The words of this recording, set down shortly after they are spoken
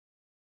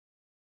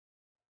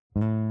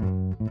Okay,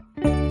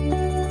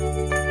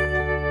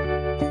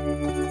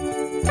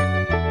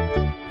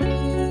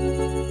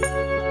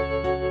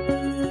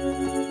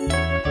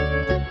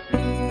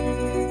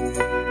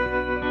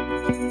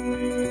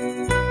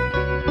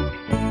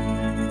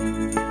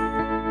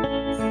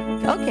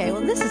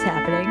 well, this is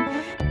happening.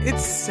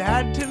 It's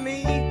sad to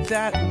me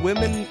that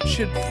women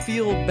should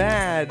feel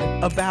bad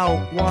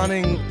about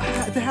wanting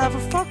to have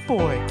a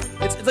fuckboy.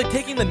 It's like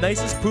taking the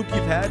nicest poop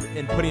you've had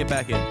and putting it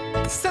back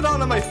in. Sit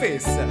on my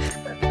face.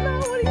 That's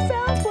not what he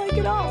sounds like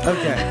at all.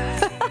 Okay.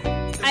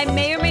 I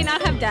may or may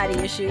not have daddy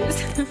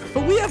issues.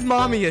 But we have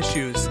mommy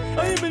issues.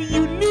 I am a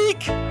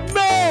unique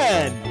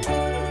man,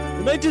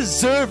 and I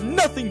deserve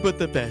nothing but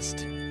the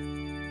best.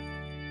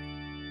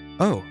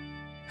 Oh,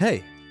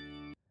 hey.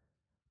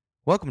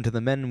 Welcome to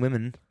the Men and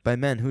Women by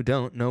Men Who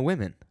Don't Know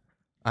Women.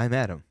 I'm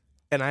Adam.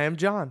 And I am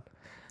John.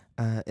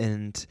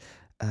 And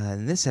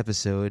this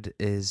episode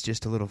is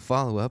just a little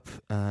follow-up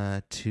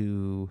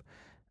to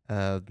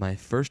my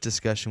first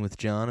discussion with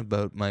John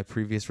about my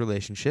previous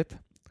relationship.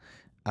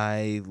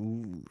 I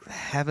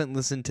haven't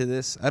listened to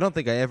this. I don't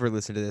think I ever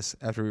listened to this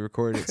after we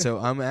recorded it. So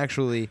I'm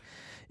actually,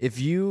 if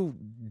you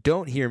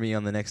don't hear me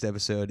on the next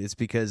episode, it's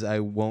because I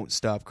won't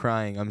stop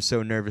crying. I'm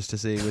so nervous to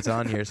see what's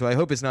on here. So I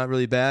hope it's not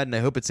really bad, and I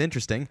hope it's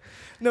interesting.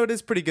 No, it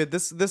is pretty good.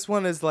 This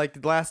one is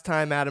like the last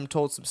time Adam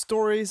told some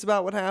stories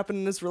about what happened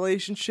in his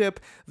relationship.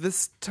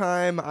 This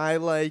time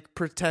I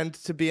pretend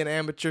to be an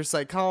amateur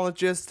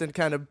psychologist and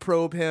kind of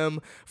probe him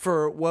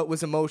for what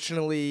was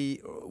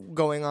emotionally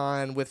going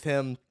on with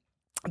him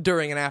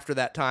during and after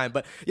that time.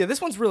 But yeah, this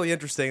one's really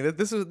interesting.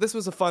 This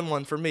was a fun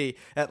one for me,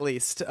 at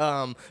least.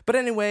 But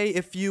anyway,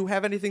 if you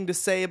have anything to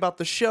say about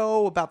the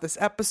show, about this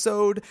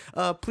episode,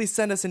 please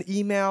send us an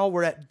email.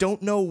 We're at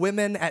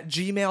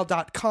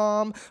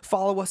don'tknowwomen@gmail.com.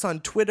 Follow us on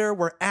Twitter.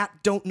 We're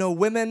at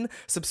don'tknowwomen.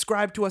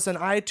 Subscribe to us on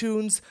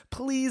iTunes.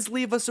 Please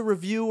leave us a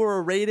review or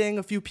a rating.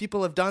 A few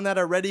people have done that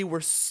already.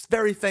 We're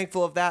very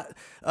thankful of that.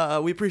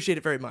 We appreciate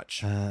it very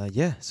much.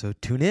 Yeah, so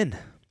tune in.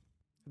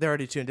 They're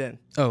already tuned in.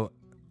 Oh,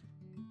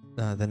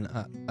 then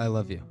I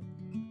love you.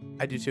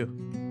 I do too.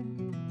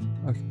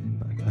 Okay,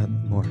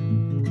 more.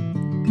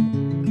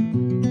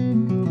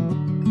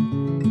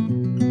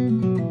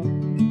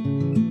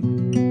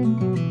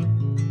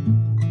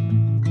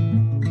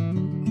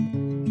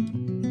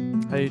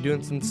 How you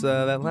doing since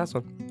that last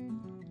one?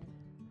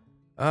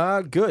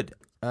 Good.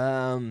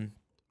 I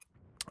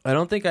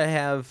don't think I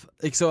have.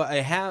 So I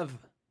have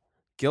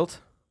guilt,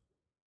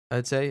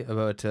 I'd say,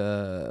 about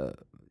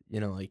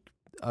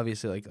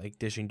obviously like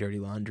dishing dirty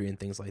laundry and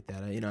things like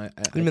that. You mean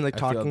like I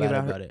feel talking bad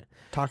about it?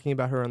 Talking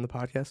about her on the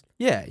podcast?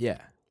 Yeah.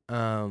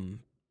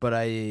 But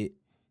I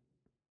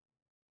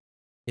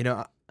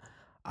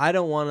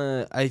don't want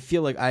to. I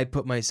feel like I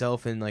put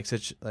myself in like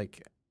such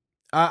like.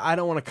 I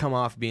don't want to come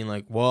off being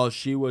like, well,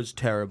 she was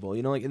terrible,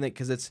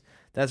 because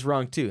that's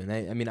wrong too.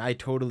 And I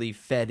totally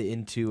fed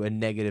into a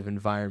negative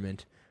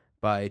environment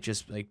by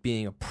just like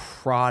being a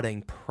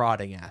prodding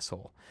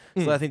asshole.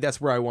 So I think that's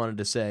where I wanted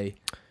to say.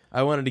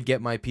 I wanted to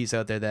get my piece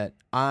out there that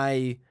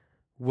I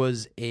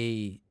was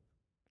to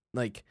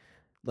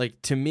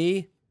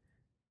me,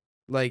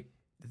 like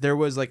there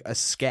was like a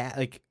scab,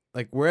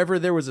 like wherever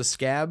there was a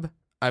scab,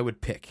 I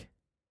would pick.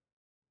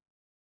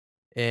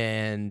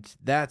 And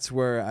that's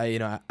where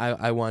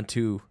I want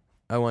to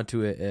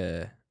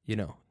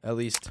at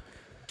least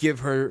give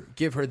her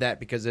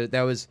that, because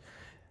that was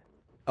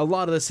a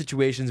lot of the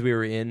situations we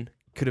were in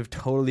could have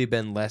totally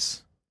been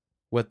less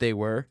what they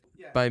were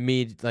by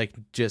me like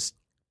just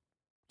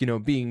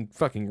being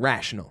fucking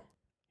rational,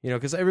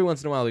 because every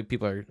once in a while like,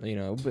 people are,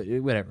 but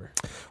whatever.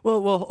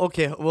 Well,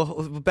 okay.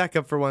 Well, back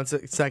up for 1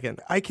 second.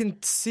 I can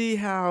see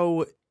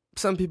how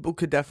some people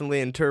could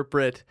definitely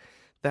interpret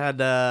that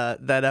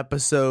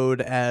episode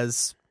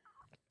as,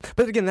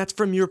 but again, that's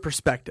from your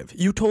perspective.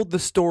 You told the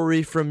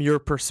story from your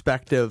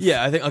perspective.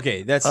 Yeah, I think,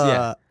 okay, that's,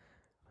 yeah.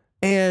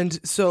 And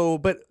so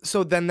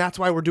then that's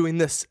why we're doing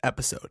this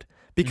episode,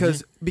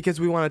 because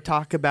we want to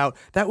talk about,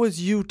 that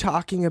was you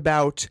talking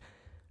about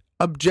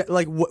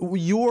what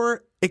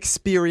your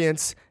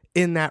experience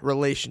in that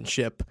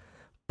relationship.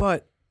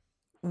 But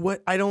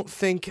what I don't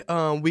think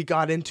we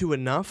got into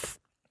enough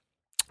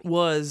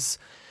was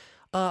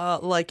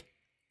why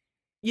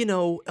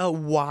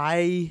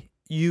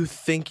you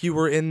think you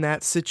were in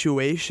that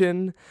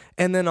situation.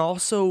 And then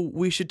also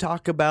we should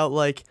talk about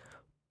how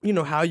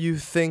you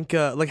think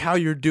how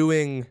you're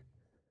doing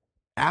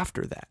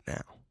after that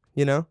now,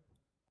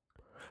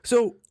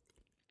 so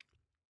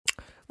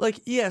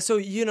so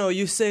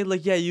you say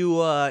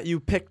you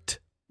picked,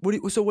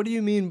 what do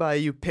you mean by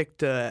you picked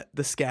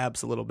the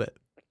scabs a little bit?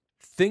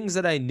 Things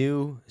that I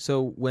knew.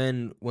 So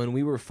when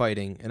we were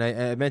fighting, and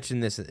I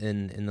mentioned this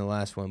in the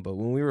last one, but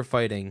when we were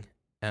fighting,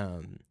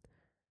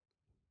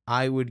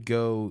 I would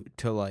go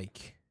to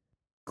like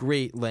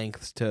great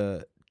lengths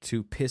to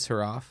piss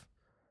her off.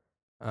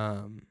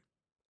 I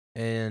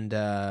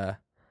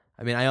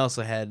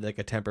also had like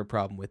a temper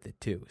problem with it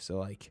too. So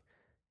like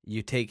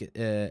you take it,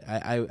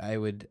 I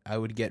would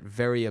get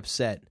very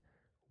upset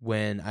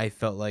when I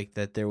felt like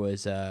that there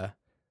was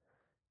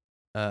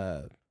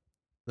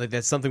like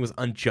that something was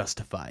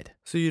unjustified.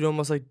 So you'd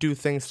almost like do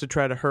things to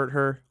try to hurt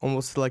her,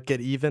 almost to like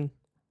get even.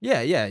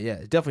 Yeah.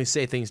 Definitely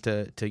say things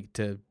to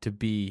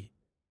be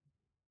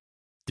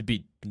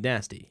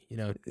nasty. You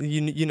know,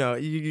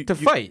 You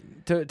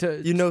fight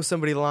to you know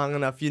somebody long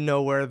enough, you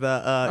know where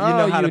the you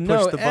know how to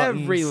push the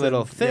buttons. every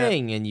little and-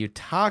 thing, and you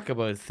talk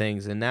about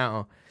things, and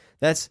now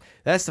that's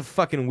the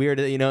fucking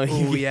weird. You know,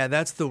 Oh yeah,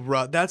 that's the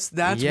That's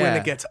when Yeah.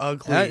 it gets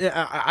ugly.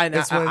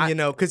 That's That's when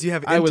because you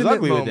have I was intimate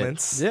ugly with it.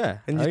 moments. Yeah,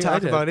 and you I talk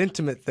did. about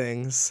intimate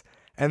things,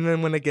 and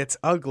then when it gets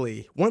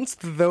ugly, once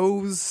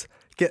those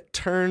get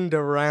turned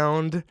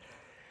around,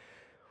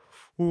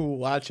 ooh,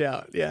 watch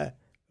out. Yeah.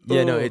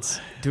 Yeah, no, Ooh. it's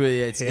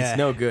Yeah.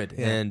 no good,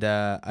 Yeah. and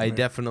I Right.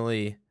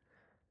 definitely,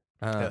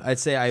 Yeah. I'd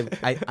say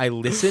I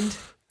listened,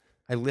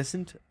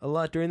 a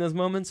lot during those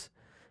moments,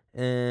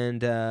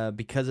 and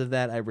because of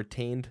that, I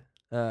retained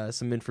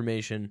some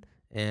information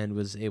and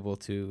was able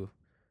to,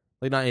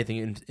 like, not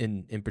anything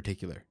in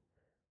particular,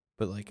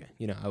 but like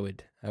I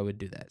would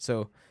do that.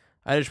 So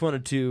I just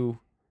wanted to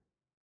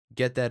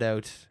get that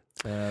out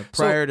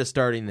prior to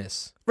starting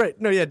this. Right.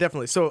 No. Yeah.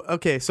 Definitely. So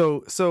okay.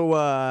 So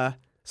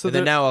And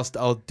then now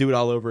I'll do it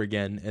all over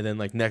again, and then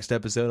like next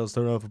episode I'll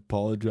start off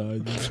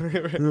apologizing.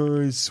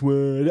 I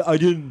swear I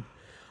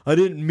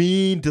didn't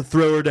mean to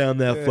throw her down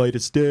that flight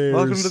of stairs.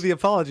 Welcome to the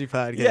apology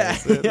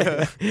podcast.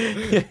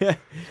 yeah.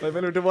 I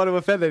don't want to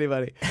offend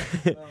anybody.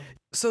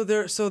 So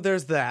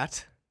there's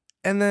that,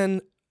 and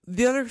then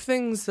the other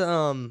things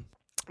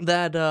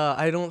that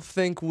I don't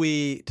think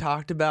we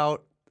talked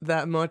about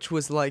that much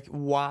was like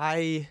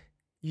why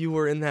you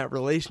were in that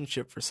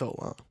relationship for so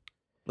long.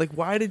 Like,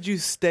 why did you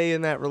stay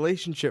in that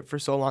relationship for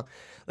so long?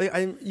 Like,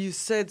 you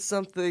said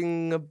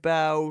something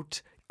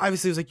about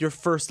obviously it was like your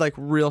first like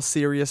real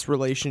serious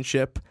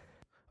relationship.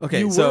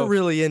 Okay, you so were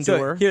really into so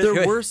her. here-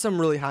 There were some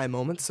really high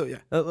moments. So yeah,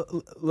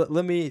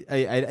 let me.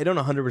 I don't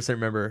 100%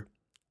 remember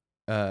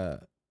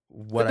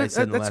what I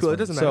said in the that's last cool. It one.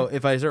 doesn't So matter.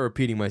 if I start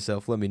repeating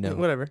myself, let me know.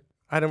 whatever.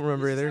 I don't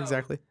remember either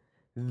exactly.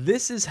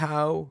 This is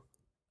how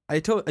I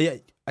talked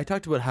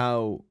about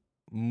how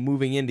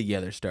moving in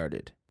together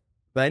started,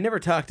 but I never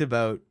talked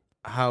about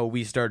how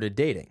we started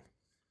dating,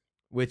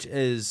 which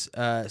is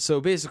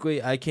so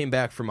basically I came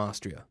back from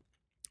Austria.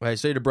 I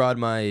studied abroad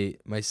my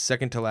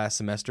second to last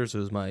semester, so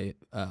it was my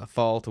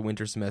fall to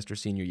winter semester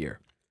senior year,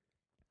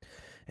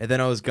 and then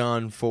I was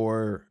gone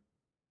for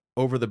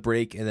over the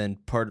break and then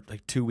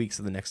like 2 weeks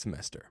of the next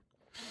semester.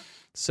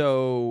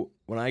 So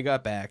when I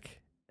got back,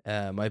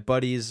 my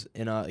buddies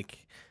and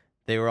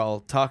they were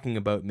all talking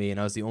about me, and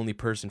I was the only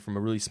person from a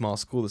really small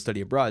school to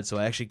study abroad. So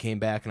I actually came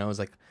back, and I was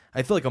like,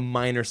 I feel like a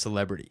minor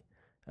celebrity,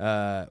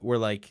 where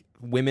like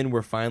women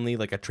were finally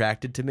like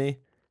attracted to me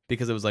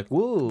because it was like,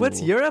 whoa,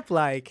 What's Europe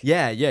like?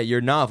 Yeah,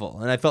 you're novel,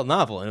 and I felt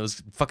novel, and it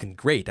was fucking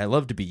great. I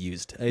love to be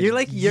used. You're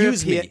like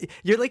Use me. European.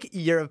 You're like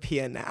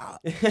European now.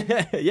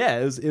 Yeah,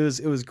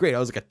 it was great. I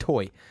was like a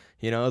toy,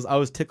 I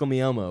was Tickle Me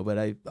Elmo, but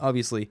I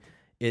obviously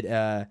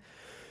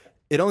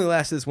it only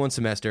lasted this one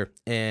semester,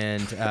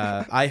 and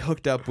I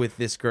hooked up with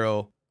this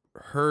girl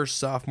her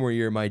sophomore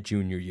year, my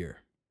junior year.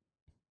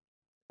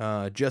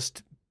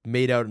 Just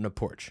made out on a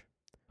porch.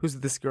 Who's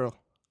this girl?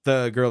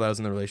 The girl that I was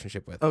in the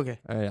relationship with. Okay.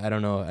 I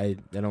don't know. I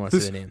don't want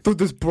to say the name. Dude,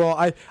 this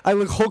broad. I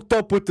like hooked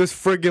up with this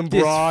friggin'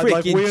 This broad.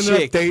 Like we freaking ended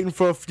chick. up dating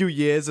for a few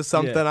years or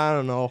something. Yeah. I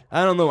don't know.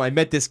 I don't know. I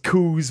met this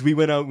coos. We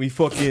went out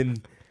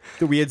and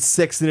we had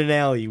sex in an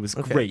alley. It was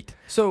Okay. great.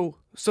 So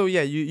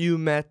yeah, you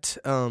met.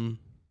 You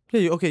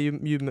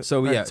met. So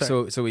alright, yeah,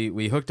 sorry. so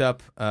we hooked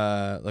up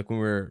like when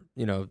we were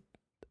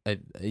a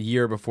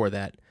year before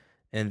that,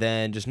 and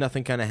then just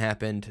nothing kind of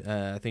happened.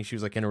 I think she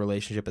was like in a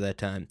relationship at that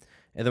time,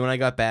 and then when I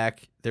got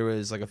back, there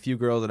was like a few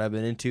girls that I've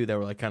been into that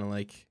were like kind of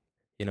like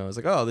I was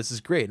like, oh, this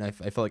is great, and I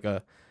felt like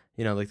a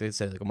like they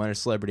said, like a minor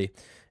celebrity,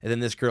 and then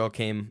this girl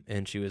came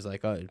and she was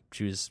like, oh,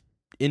 she was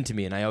into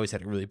me, and I always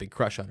had a really big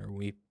crush on her. When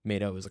we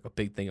made out, it was like a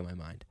big thing in my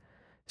mind.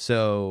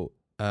 So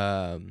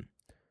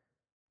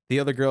the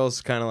other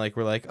girls kind of like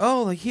were like,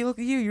 oh, like look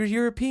at you, you're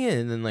European,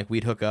 and then like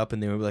we'd hook up,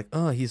 and they would be like,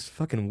 oh, he's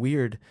fucking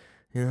weird,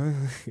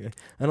 I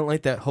don't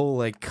like that whole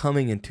like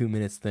coming in 2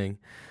 minutes thing.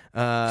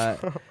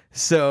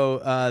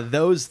 So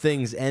those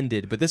things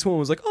ended, but this one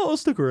was like, oh, I'll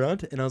stick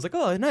around, and I was like,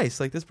 oh, nice,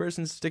 like this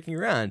person's sticking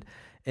around,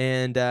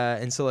 and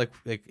so like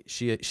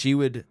she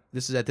would,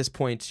 this is at this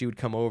point, she would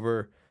come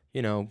over,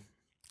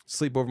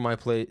 sleep over my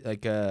place,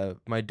 like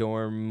my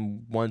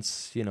dorm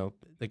once,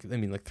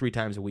 like 3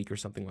 times a week or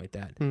something like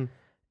that.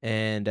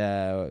 And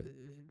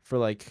for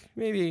like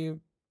maybe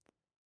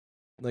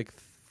like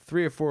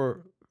 3 or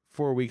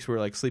 4 weeks, we were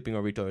like sleeping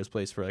over each other's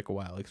place for like a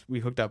while. Like we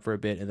hooked up for a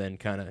bit, and then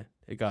kind of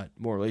it got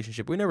more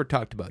relationship. We never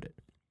talked about it.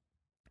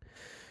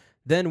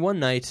 Then one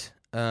night,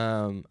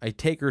 I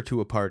take her to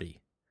a party,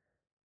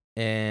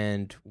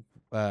 and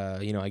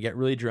I get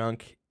really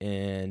drunk,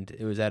 and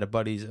it was at a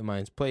buddy of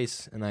mine's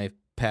place, and I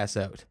pass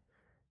out.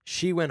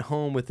 She went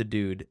home with the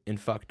dude and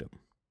fucked him,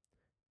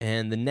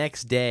 and the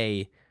next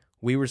day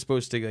we were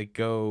supposed to like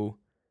go.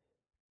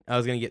 I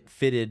was gonna get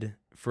fitted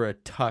for a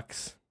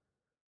tux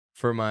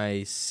for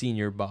my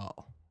senior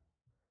ball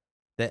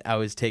that I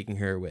was taking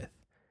her with.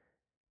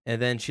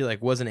 And then she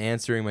like wasn't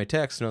answering my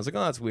text, and I was like,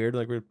 oh, that's weird.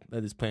 Like, we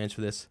had these plans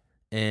for this.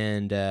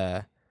 And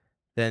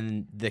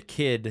then the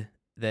kid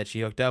that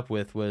she hooked up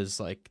with was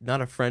like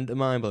not a friend of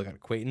mine, but like an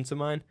acquaintance of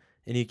mine.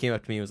 And he came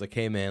up to me and was like,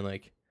 hey man,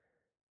 like,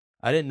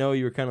 I didn't know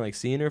you were kind of like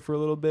seeing her for a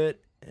little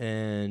bit,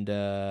 and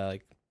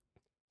like,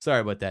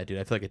 sorry about that, dude.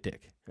 I feel like a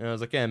dick. And I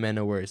was like, yeah, man,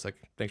 no worries. Like,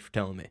 thanks for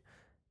telling me.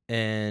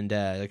 And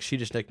like, she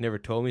just like never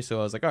told me, so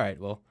I was like, all right,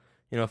 well,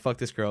 you know, fuck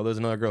this girl. There's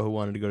another girl who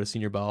wanted to go to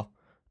senior ball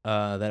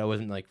that I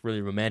wasn't like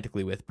really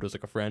romantically with, but it was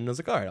like a friend. And I was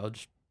like, all right, I'll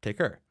just take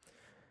her.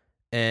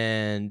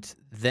 And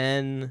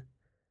then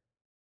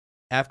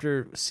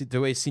after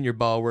the way senior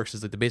ball works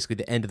is like basically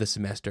the end of the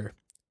semester,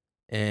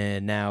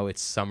 and now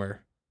it's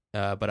summer,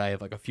 but I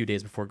have like a few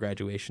days before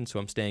graduation, so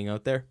I'm staying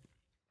out there.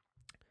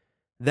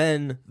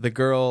 Then the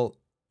girl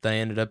that I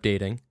ended up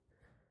dating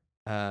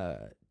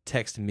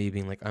texted me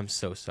being like, I'm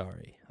so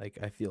sorry. Like,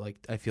 I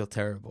feel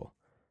terrible.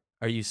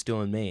 Are you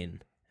still in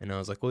Maine? And I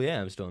was like, well,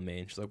 yeah, I'm still in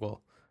Maine. She's like,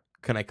 well,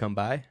 can I come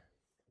by?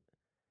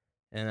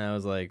 And I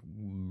was like,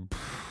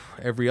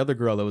 every other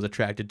girl that was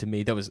attracted to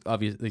me that was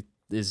obviously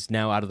is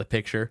now out of the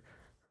picture.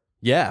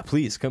 Yeah,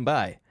 please come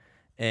by.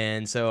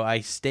 And so I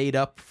stayed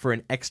up for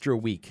an extra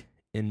week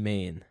in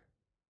Maine,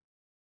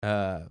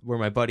 where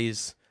my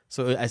buddies.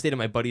 So I stayed at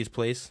my buddy's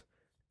place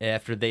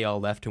after they all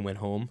left and went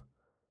home,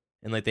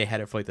 and like they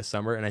had it for like the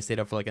summer, and I stayed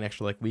up for like an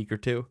extra like week or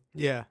two.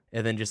 Yeah.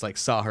 And then just like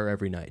saw her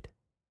every night.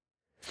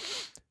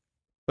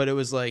 But it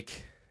was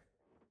like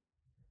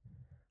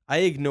I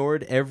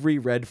ignored every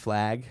red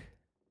flag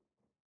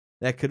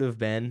that could have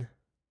been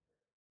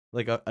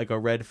like a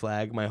red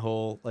flag. My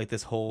whole like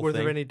this whole. Were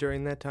thing. there any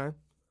during that time?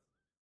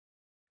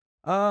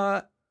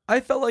 I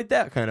felt like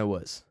that kind of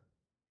was,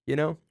 you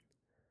know.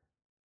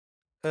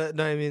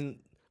 No, I mean,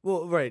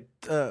 well, right.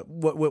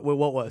 What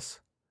was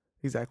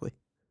exactly?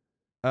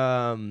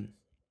 That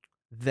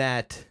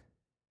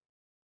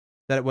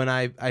when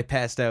I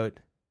passed out,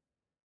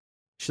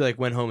 she like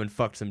went home and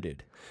fucked some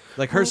dude.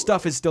 Like her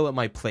stuff is still at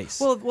my place.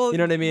 Well, you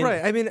know what I mean?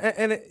 Right. I mean,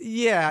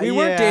 yeah. We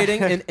weren't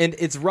dating, and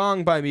it's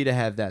wrong by me to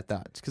have that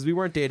thought because we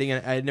weren't dating,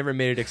 and I had never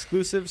made it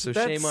exclusive. So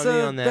shame on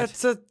me on that.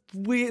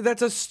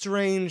 That's a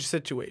strange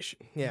situation.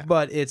 Yeah.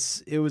 But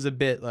it was a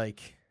bit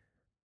like.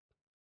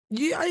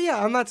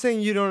 Yeah. I'm not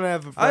saying you don't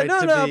have a right to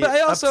be but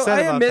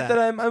I about admit that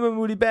I'm a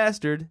moody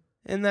bastard,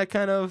 and that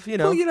kind of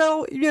Well, you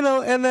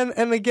know,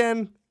 and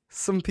again,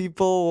 some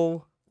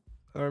people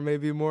are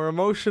maybe more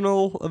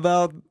emotional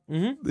about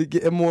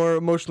get more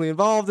emotionally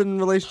involved in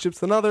relationships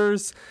than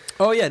others.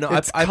 Oh yeah, no,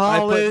 it's I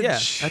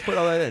college. I put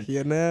all that in.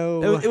 You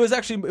know, it was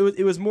actually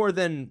it was more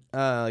than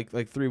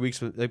like 3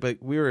 weeks. Like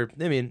we were.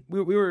 I mean,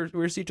 we were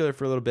seeing each other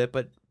for a little bit,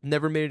 but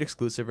never made it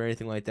exclusive or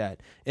anything like that.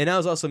 And that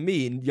was also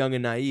me, young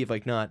and naive.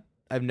 Like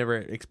I've never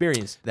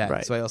experienced that,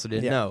 right. So I also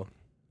didn't know.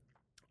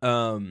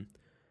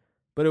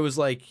 But it was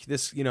like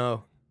this, you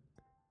know.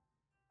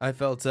 I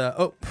felt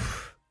oh,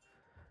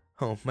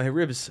 my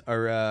ribs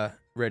are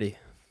ready.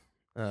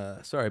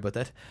 Sorry about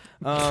that.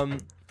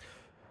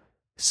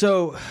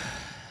 So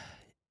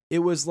it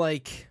was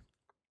like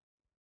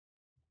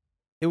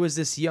it was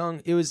this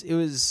young. It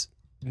was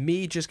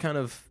me just kind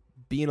of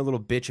being a little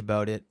bitch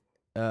about it.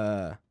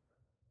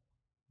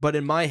 But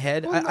in my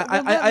head, well,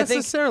 I not think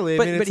necessarily.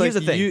 But, I mean, but it's here's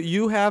like the thing: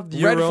 you have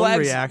your red own flags,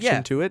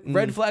 reaction to it.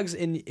 Red flags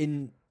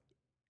in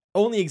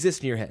only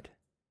exist in your head.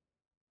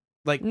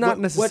 Like not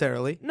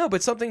necessarily. No,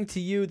 but something to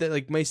you that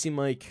like may seem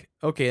like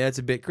okay, that's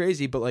a bit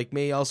crazy, but like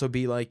may also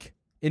be like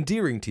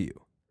endearing to you.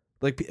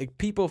 Like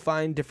people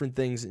find different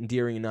things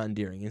endearing and not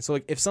endearing, and so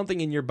like if something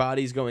in your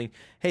body's going,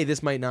 hey,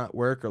 this might not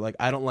work, or like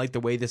I don't like the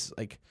way this,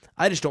 like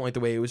I just don't like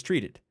the way it was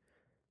treated,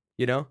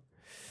 you know.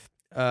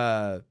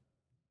 But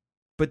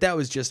that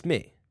was just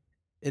me,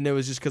 and it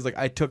was just because like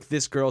I took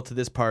this girl to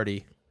this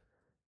party.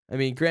 I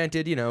mean,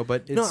 granted, you know,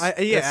 but it's, no,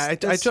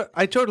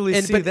 I totally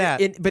see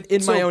that. But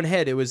in my own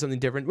head, it was something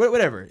different.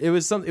 Whatever, it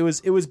was something.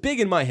 It was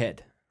big in my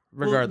head,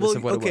 regardless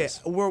of what it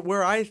was.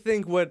 Where I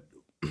think where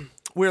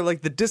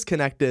like the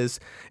disconnect is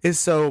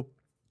so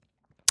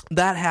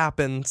that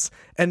happens,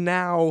 and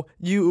now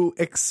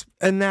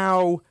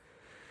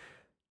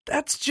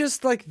that's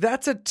just like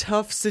that's a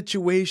tough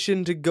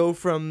situation to go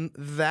from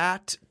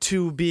that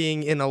to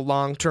being in a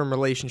long-term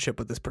relationship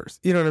with this person.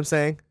 You know what I'm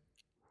saying?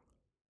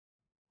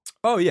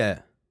 Oh yeah.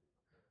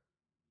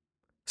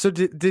 So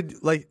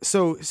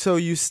so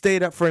you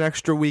stayed up for an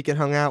extra week and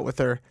hung out with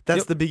her.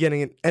 That's the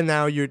beginning, and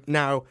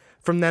now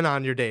from then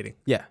on you're dating.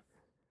 Yeah.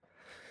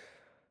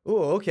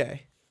 Oh,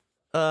 okay.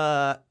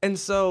 And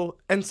so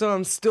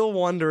I'm still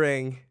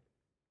wondering,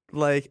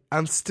 like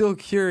I'm still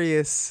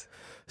curious.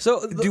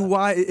 So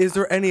is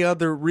there any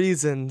other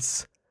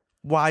reasons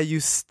why you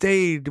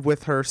stayed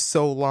with her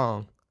so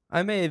long?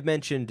 I may have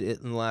mentioned it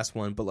in the last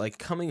one, but like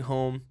coming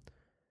home.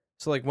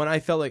 So like when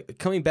I felt like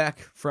coming back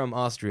from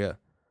Austria.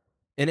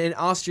 And in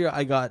Austria,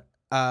 I got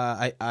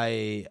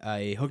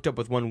I hooked up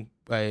with one.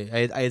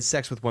 I had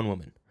sex with one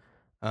woman,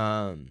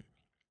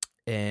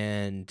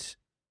 and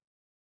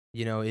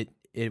you know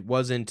it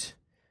wasn't.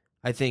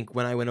 I think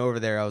when I went over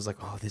there, I was like,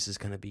 oh, this is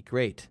gonna be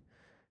great.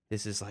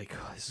 This is like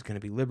this is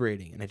gonna be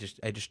liberating, and I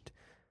just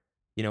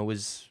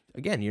was,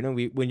 again,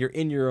 when you're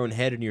in your own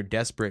head and you're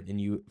desperate and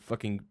you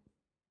fucking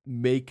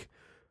make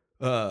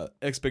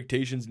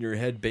expectations in your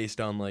head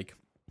based on like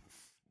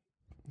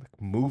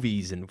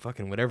movies and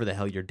fucking whatever the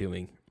hell you're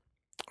doing.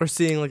 Or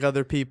seeing like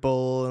other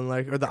people and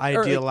like, or the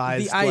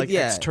idealized,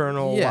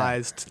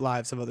 externalized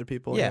lives of other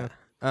people. Yeah.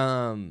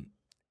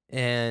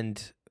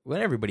 And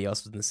when everybody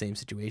else was in the same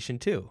situation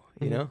too,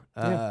 you know?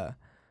 Yeah.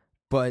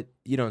 But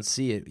you don't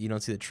see it. You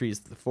don't see the trees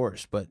through the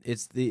forest. But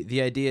it's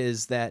the idea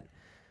is that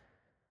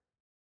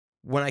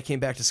when I came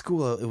back to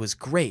school, it was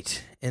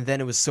great. And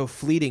then it was so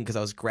fleeting because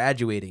I was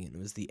graduating and it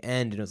was the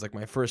end. And it was like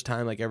my first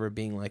time like ever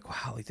being like,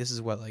 wow, like this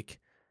is what like,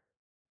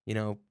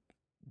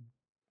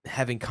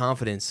 having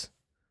confidence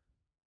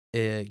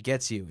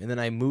gets you. And then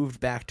I moved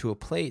back to a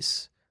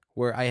place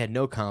where I had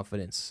no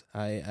confidence.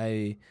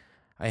 I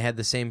had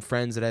the same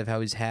friends that I've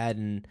always had,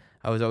 and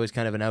I was always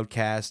kind of an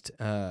outcast,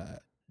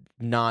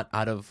 not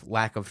out of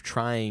lack of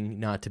trying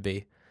not to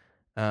be.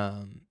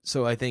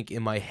 So I think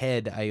in my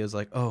head, I was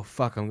like, oh,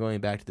 fuck, I'm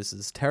going back to this. This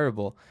is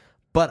terrible.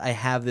 But I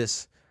have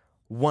this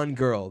one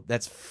girl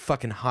that's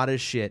fucking hot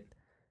as shit,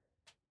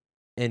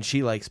 and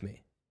she likes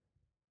me.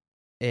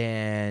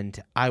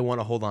 And I want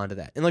to hold on to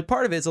that. And like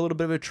part of it is a little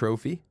bit of a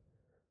trophy,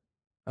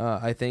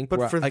 I think.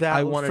 But for that,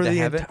 I wanted to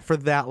have it for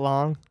that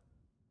long.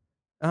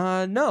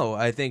 No,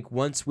 I think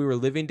once we were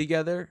living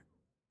together,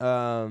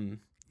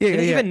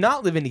 Yeah. even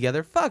not living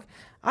together, fuck,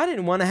 I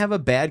didn't want to have a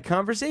bad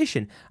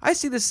conversation. I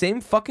see the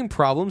same fucking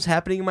problems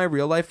happening in my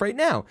real life right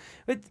now.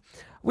 But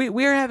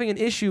we are having an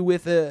issue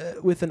with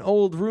an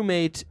old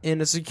roommate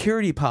in a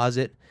security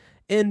deposit.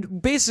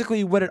 And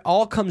basically what it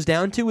all comes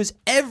down to is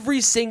every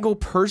single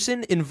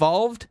person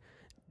involved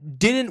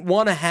didn't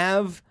want to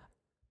have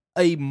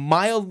a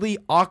mildly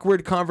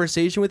awkward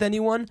conversation with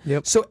anyone.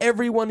 Yep. So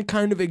everyone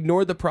kind of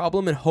ignored the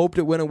problem and hoped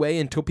it went away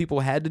until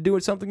people had to do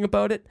something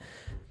about it.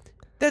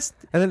 And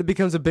then it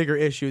becomes a bigger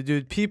issue,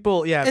 dude.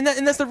 People, yeah. And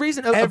that's the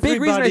reason, a big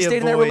reason I stayed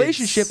in that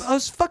relationship. I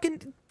was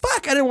fucking, I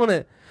didn't want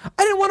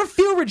to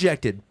feel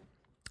rejected.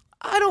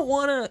 I don't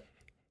want to.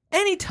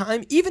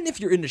 Anytime, even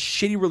if you're in a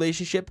shitty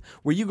relationship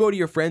where you go to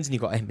your friends and you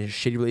go, I'm in a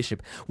shitty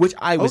relationship, which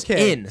I was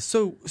in.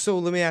 So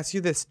let me ask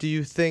you this.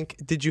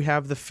 Did you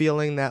have the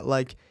feeling that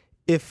like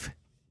if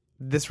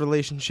this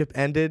relationship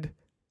ended,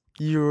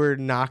 you were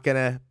not going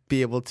to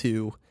be able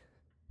to...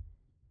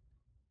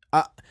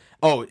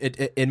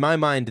 in my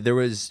mind, there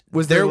was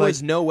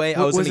no way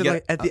I was going to get...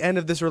 Like at the end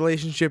of this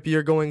relationship,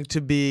 you're going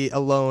to be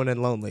alone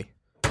and lonely?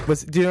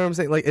 Do you know what I'm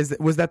saying? Like,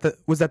 was that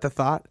the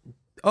thought?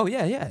 Oh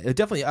yeah. It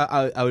definitely.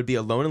 I would be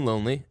alone and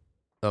lonely.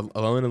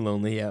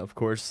 Yeah, of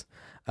course.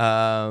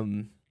 But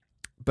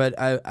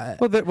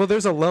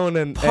there's alone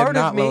and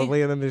not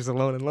lonely, and then there's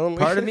alone and lonely.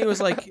 Part of me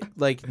was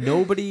like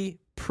nobody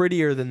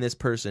prettier than this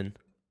person.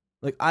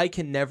 Like I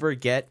can never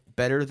get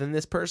better than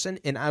this person,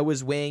 and I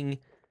was weighing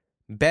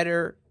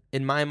better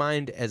in my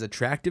mind as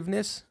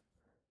attractiveness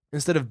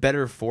instead of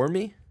better for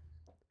me.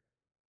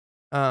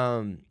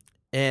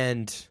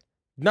 And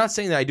not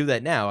saying that I do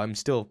that now. I'm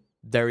still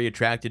very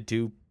attracted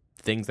to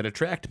things that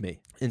attract me.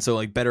 And so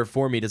like better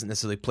for me doesn't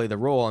necessarily play the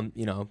role,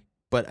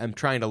 but I'm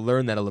trying to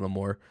learn that a little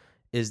more,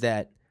 is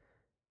that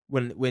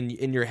when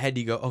in your head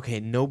you go, okay,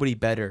 nobody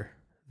better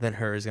than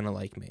her is going to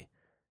like me.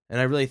 And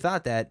I really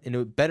thought that,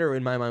 and better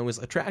in my mind was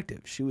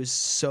attractive. She was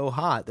so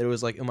hot that it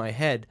was like in my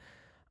head,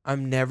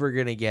 I'm never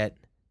going to get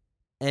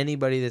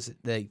anybody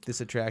this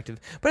attractive.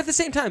 But at the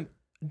same time,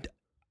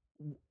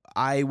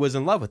 I was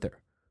in love with her.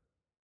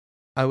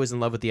 I was in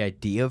love with the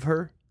idea of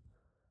her.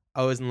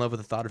 I was in love with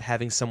the thought of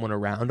having someone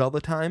around all the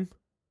time,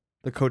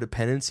 the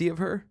codependency of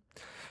her.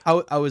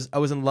 I was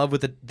in love with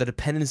the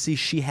dependency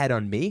she had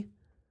on me.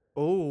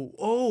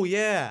 Oh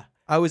yeah.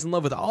 I was in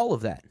love with all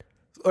of that.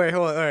 All right,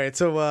 hold on. All right,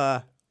 so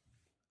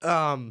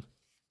well,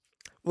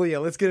 yeah,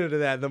 let's get into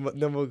that.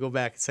 Then we'll go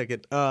back a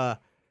second.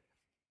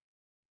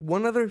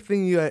 One other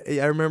thing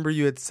I remember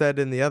you had said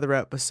in the other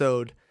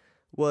episode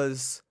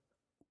was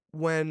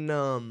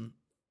when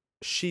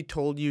she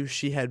told you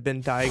she had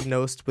been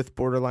diagnosed with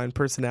borderline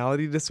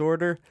personality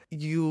disorder.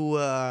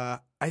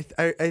 I'm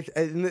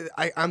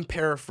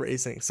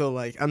paraphrasing, so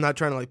like I'm not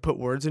trying to like put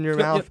words in your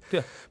mouth,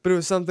 but it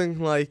was something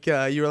like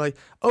you were like,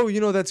 oh,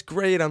 that's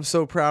great. I'm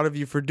so proud of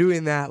you for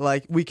doing that.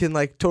 Like we can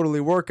like totally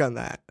work on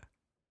that.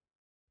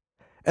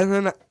 And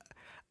then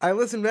I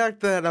listened back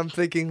to that. And I'm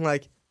thinking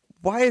like,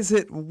 why is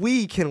it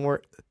we can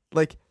work?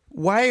 Like,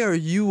 why are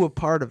you a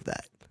part of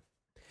that?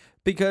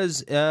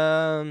 Because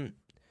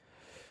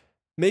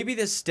maybe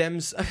this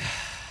stems.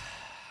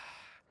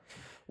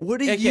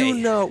 What do you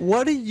know?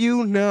 What do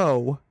you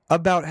know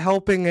about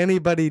helping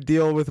anybody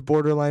deal with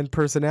borderline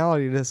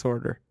personality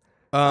disorder?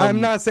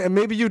 I'm not saying.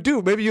 Maybe you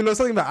do. Maybe you know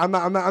something about.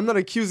 I'm not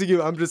accusing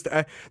you. I'm just.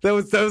 That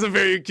was a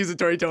very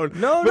accusatory tone.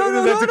 No.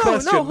 That's a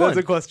question. That's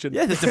a question.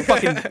 Yeah, that's a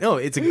fucking no.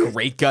 It's a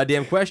great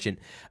goddamn question.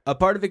 A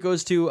part of it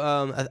goes to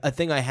a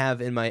thing I have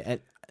in my.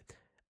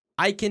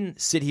 I can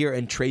sit here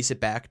and trace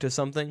it back to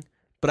something,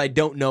 but I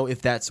don't know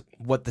if that's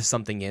what the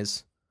something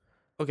is.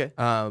 Okay.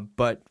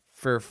 But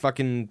for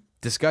fucking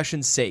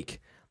discussion's sake,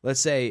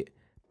 let's say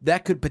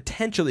that could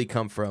potentially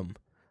come from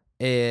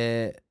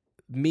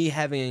me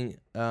having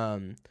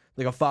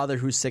like a father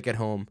who's sick at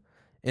home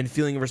and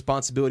feeling a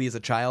responsibility as a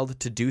child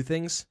to do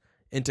things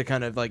and to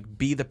kind of like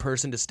be the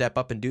person to step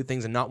up and do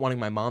things, and not wanting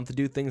my mom to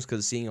do things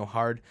because seeing how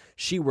hard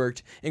she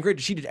worked. And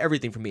granted, she did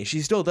everything for me. She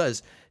still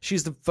does.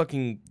 She's the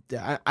fucking...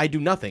 I do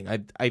nothing.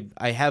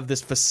 I have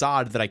this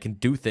facade that I can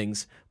do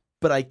things,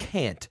 but I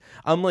can't.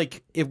 I'm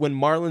like, when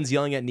Marlin's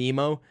yelling at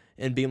Nemo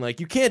and being like,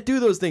 you can't do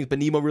those things, but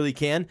Nemo really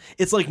can.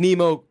 It's like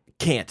Nemo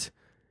can't.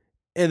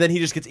 And then he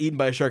just gets eaten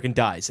by a shark and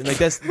dies. And like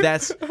that's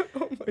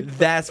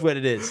that's what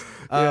it is.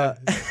 Yeah.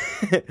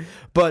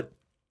 But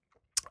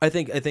I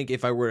think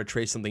if I were to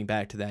trace something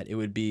back to that, it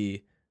would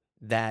be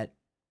that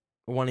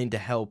wanting to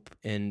help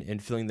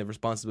and feeling the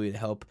responsibility to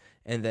help,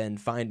 and then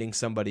finding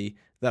somebody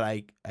that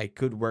I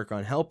could work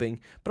on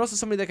helping, but also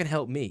somebody that can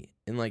help me.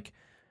 And like,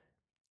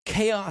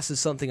 chaos is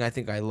something I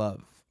think I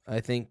love. I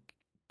think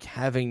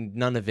having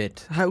none of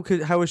it How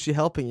is she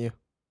helping you?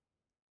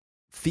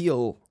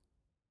 feel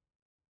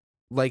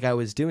like I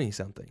was doing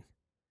something.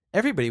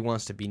 Everybody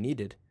wants to be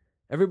needed.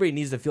 Everybody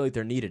needs to feel like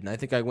they're needed. And I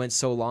think I went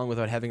so long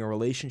without having a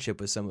relationship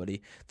with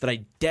somebody that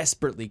I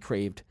desperately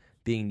craved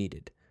being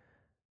needed.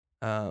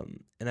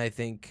 And I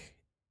think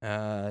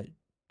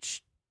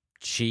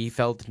she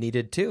felt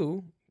needed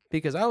too,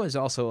 because I was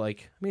also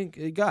like, I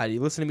mean, God, you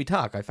listen to me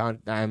talk. I found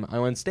I'm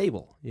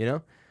unstable, you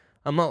know?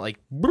 I'm not like,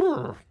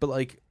 brr, but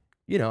like,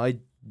 you know,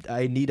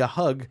 I need a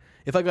hug.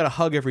 If I got a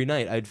hug every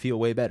night, I'd feel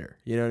way better.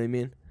 You know what I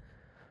mean?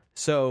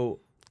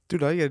 So...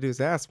 Dude, all you gotta do is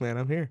ask, man.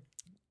 I'm here.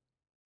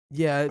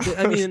 Yeah,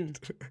 I mean,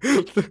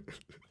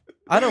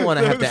 I don't want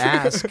to have to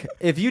ask.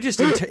 If you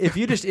just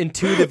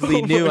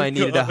intuitively knew I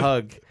needed a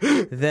hug,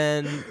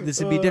 then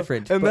this would be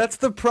different. And that's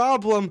the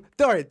problem.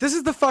 All right, this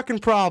is the fucking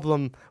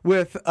problem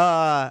with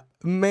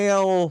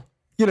male,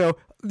 you know,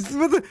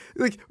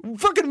 like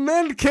fucking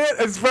men can't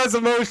express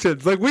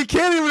emotions. Like, we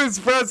can't even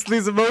express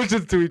these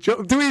emotions to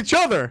each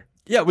other.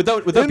 Yeah,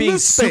 without In being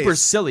this super space.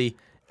 silly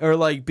or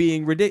like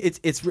being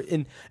ridiculous.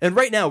 And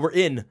right now we're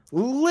in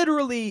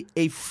literally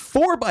a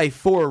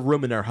 4x4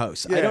 room in our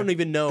house. I Yeah. don't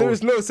even know.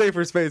 There's no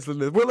safer space than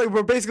this.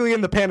 We're basically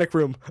in the panic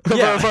room of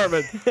Yeah. our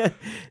apartment.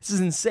 This is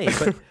insane.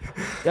 But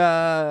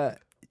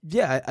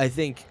yeah, I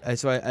think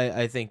so.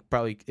 I think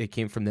probably it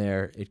came from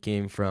there. It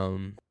came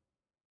from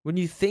when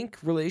you think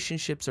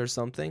relationships are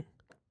something,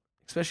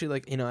 especially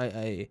like, you know,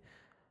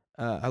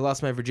 I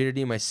lost my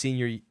virginity my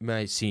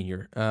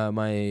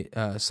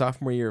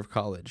sophomore year of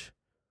college.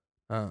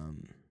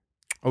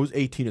 I was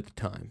 18 at the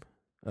time,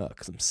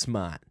 because I'm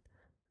smart.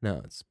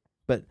 No, it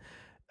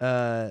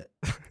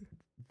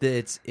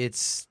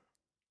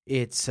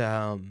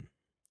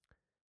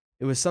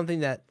was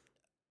something that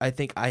I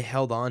think I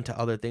held on to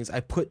other things. I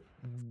put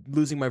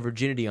losing my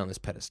virginity on this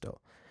pedestal,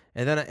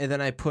 and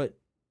then I put,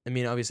 I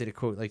mean, obviously to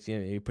quote, like, you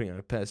know, you're putting it on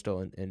a pedestal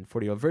and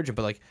 40-year-old virgin,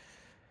 but like,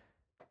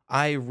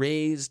 I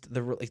raised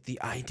the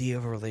idea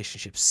of a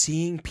relationship,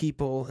 seeing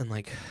people and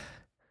like,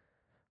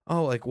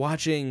 oh, like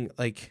watching,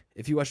 like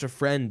if you watched a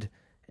friend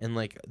and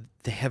like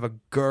they have a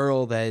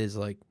girl that is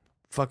like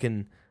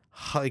fucking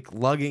like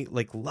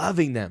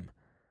loving them,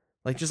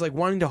 like just like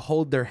wanting to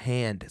hold their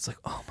hand. It's like,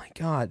 oh my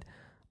God,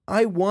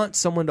 I want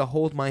someone to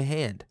hold my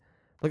hand.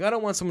 Like, I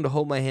don't want someone to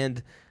hold my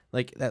hand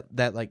like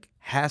that like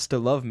has to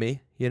love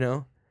me, you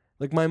know?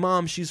 Like my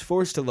mom, she's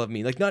forced to love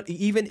me. Like, not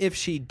even if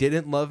she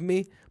didn't love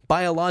me,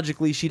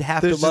 biologically she'd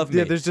have to love me.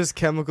 Yeah, there's just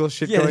chemical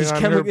shit Yeah, going there's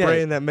on in her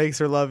brain that makes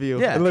her love you.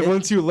 Yeah, And like, and-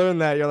 once you learn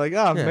that, you're like,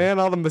 oh Yeah. man,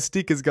 all the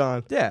mystique is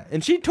gone. Yeah,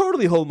 and she'd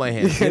totally hold my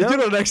hand. You You know?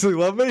 don't actually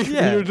love me.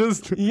 Yeah. You're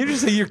just You're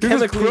just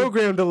chemically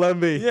programmed to love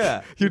me.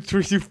 Yeah. You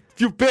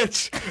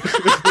bitch.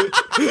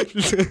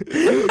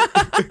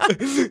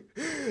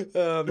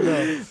 No.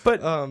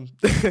 But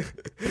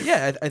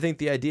yeah, I think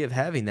the idea of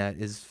having that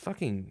is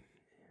fucking.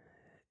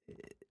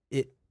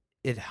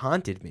 It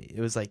haunted me. It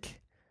was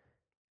like,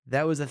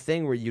 that was a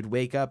thing where you'd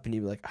wake up and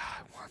you'd be like, I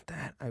want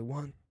that,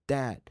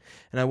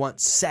 and I want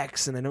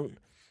sex, and I don't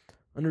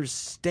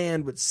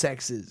understand what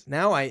sex is.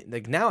 Now I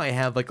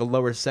have like a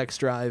lower sex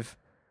drive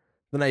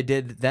than I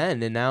did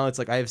then, and now it's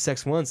like I have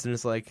sex once, and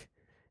it's like,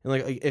 and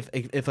like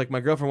if like my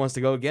girlfriend wants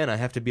to go again, I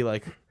have to be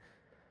like,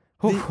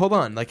 oh, hold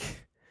on, like,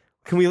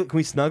 can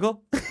we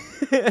snuggle?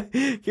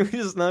 Can we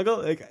just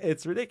snuggle? Like,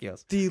 it's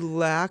ridiculous. the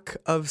lack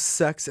of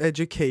sex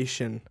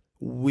education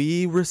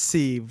we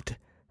received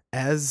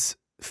as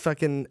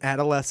fucking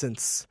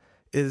adolescents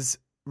is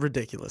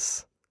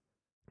ridiculous.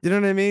 You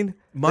know what I mean?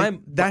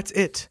 That's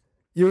it.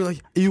 You're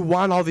like, you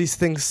want all these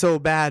things so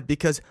bad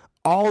because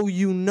all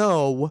you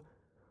know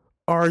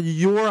are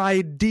your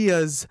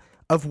ideas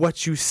of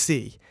what you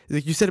see.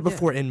 Like you said it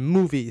before, in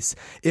movies,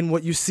 in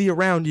what you see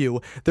around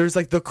you. There's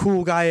like the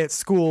cool guy at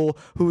school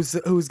who's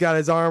got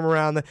his arm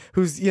around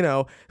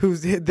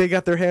they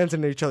got their hands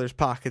in each other's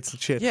pockets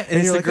and shit. Yeah, and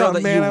it's you're the like, girl oh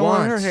that man, you I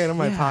want her want. hand in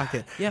my Yeah.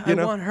 pocket. Yeah, you I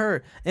know? want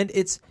her. And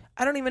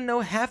I don't even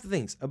know half the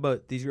things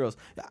about these girls.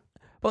 But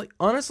like,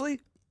 honestly,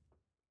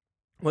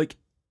 like,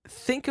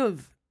 think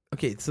of,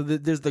 okay, so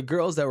there's the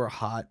girls that were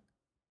hot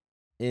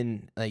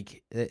in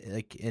like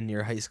in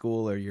your high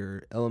school or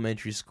your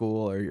elementary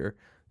school or your,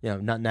 you know,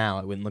 not now,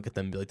 I wouldn't look at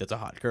them and be like, that's a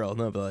hot girl.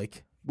 No, but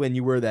like when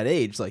you were that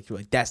age, like you're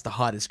like, that's the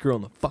hottest girl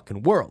in the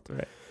fucking world.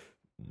 Right.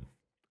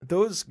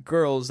 Those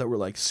girls that were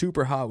like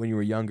super hot when you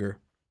were younger,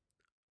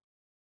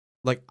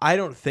 like I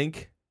don't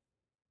think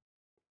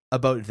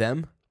about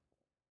them.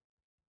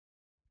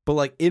 But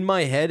like in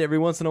my head every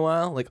once in a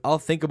while, like I'll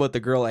think about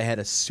the girl I had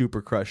a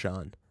super crush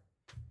on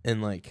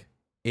in like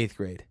 8th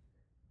grade.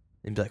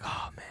 And be like,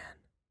 oh man,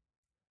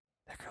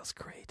 that girl's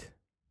great.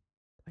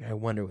 Like I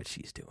wonder what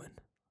she's doing.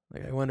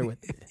 Like I wonder what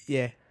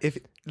Yeah. If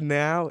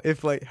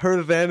like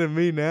her then and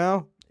me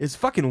now. It's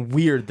fucking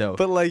weird though.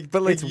 But like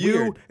It's you,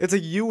 weird. it's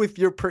like you with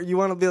your you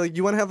want to be like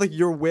you want to have like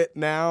your wit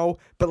now,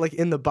 but like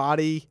in the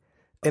body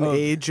and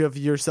age of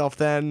yourself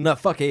then. No,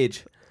 fuck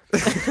age.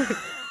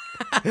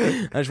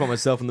 I just want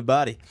myself in the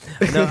body.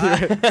 No,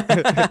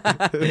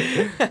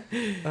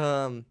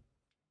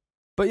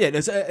 but yeah,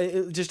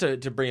 just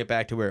to bring it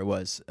back to where it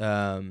was.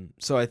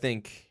 So I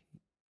think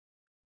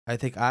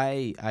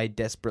I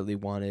desperately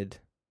wanted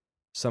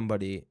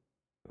somebody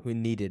who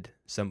needed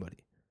somebody.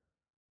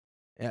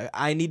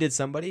 I needed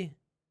somebody,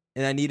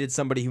 and I needed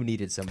somebody who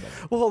needed somebody.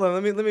 Well, hold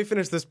on. Let me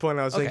finish this point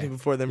I was Okay. thinking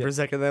before then for Yeah. a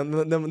second.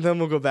 Then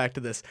we'll go back to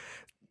this.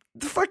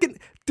 The fucking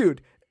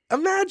dude.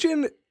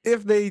 Imagine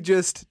if they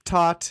just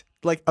taught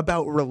like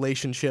about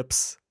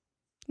relationships,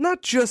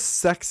 not just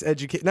sex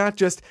education, not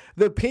just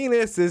the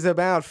penis is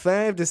about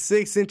 5 to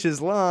 6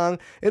 inches long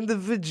and the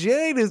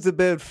vagina is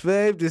about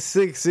 5 to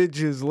 6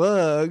 inches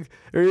long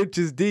or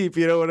inches deep,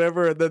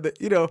 whatever. And then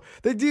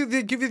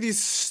they give you these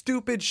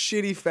stupid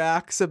shitty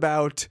facts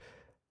about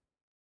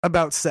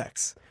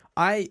sex.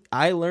 I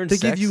learned They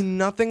sex. give you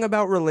nothing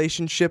about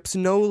relationships,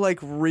 no like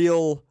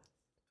real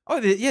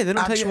they don't tell you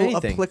actual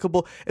anything.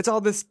 applicable. It's all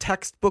this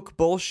textbook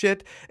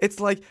bullshit. It's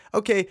like,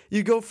 okay,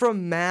 you go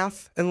from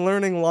math and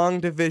learning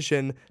long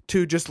division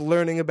to just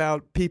learning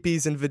about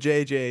peepees and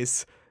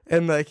vajayjays,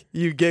 and like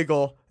you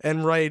giggle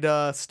and write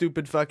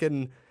stupid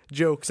fucking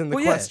jokes in the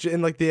question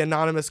in like the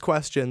anonymous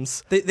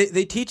questions.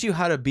 They teach you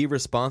how to be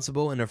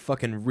responsible in a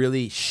fucking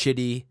really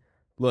shitty,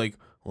 like,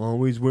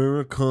 always wear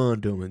a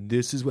condom, and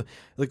this is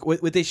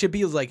what they should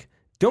be is like,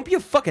 don't be a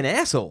fucking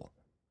asshole.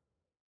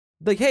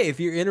 Like, hey, if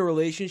you're in a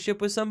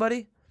relationship with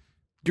somebody,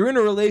 you're in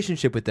a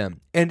relationship with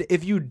them. And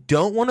if you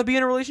don't want to be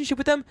in a relationship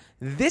with them,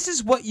 this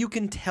is what you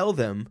can tell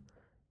them,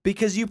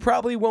 because you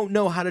probably won't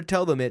know how to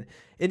tell them it.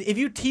 And if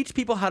you teach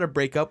people how to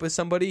break up with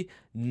somebody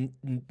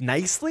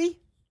nicely,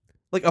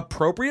 like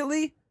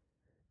appropriately,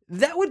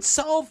 that would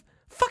solve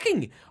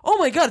fucking, oh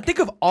my God, think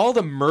of all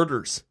the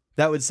murders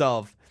that would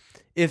solve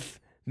if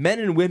men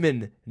and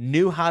women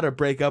knew how to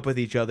break up with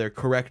each other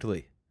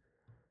correctly.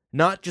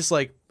 Not just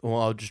like, well,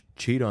 I'll just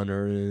cheat on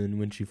her, and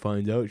when she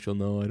finds out, she'll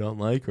know I don't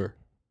like her.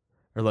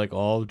 Or like,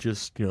 I'll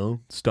just,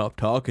 stop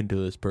talking to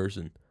this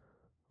person.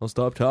 I'll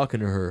stop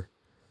talking to her.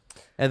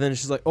 And then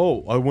she's like,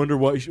 oh, I wonder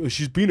why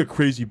she's being a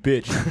crazy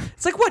bitch.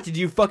 It's like, what? Did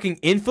you fucking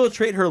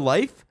infiltrate her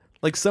life?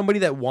 Like somebody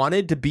that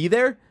wanted to be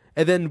there?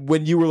 And then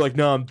when you were like,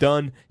 no, I'm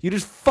done, you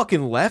just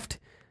fucking left?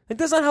 Like,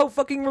 that's not how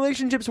fucking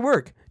relationships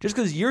work. Just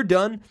because you're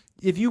done,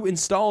 if you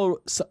install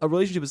a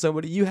relationship with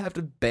somebody, you have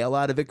to bail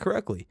out of it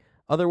correctly.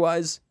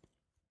 Otherwise,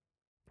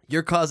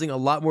 you're causing a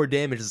lot more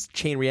damage as a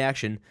chain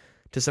reaction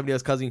to somebody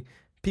else causing.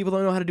 People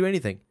don't know how to do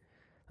anything.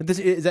 Like this,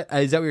 is that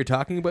what you're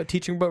talking about?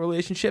 Teaching about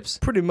relationships?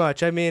 Pretty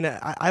much. I mean,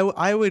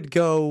 I would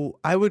go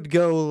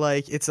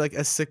like it's like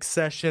a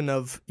succession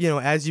of,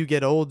 as you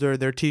get older,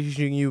 they're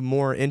teaching you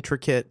more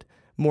intricate,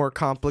 more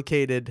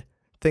complicated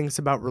things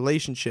about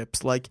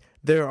relationships. Like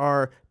there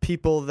are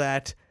people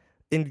that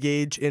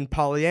engage in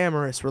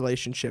polyamorous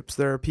relationships.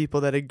 There are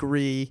people that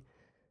agree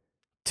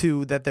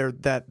to that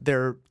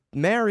they're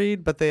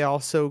married, but they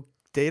also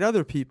date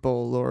other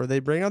people, or they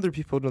bring other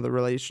people into the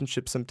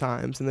relationship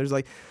sometimes. And there's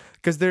like,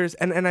 because there's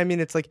and I mean,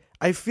 it's like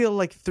I feel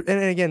like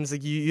and again, it's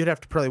like you'd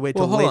have to probably wait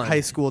till late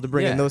high school to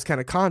bring in those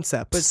kind of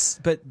concepts.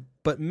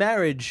 But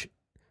marriage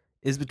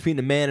is between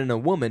a man and a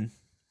woman,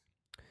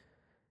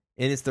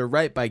 and it's the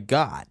right by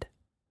God.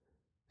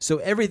 So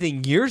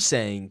everything you're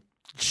saying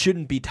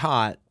shouldn't be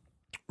taught.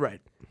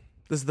 Right.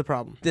 This is the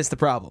problem. That's the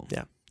problem.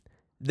 Yeah.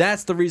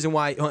 That's the reason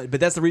why, but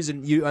that's the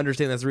reason you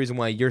understand. That's the reason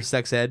why you're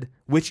sex ed,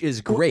 which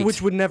is great.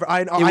 Which would never,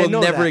 I will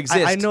know never that.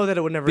 exist. I know that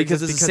it would never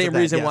because exist it's the same of that,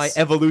 reason why yes.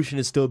 evolution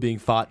is still being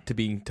taught to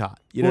being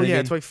taught. You know well, what I yeah,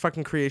 mean? it's why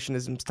fucking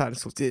creationism is taught in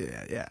schools.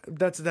 Yeah.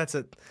 That's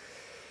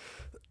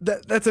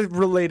a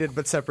related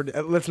but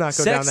separate. Let's not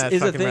go down Sex that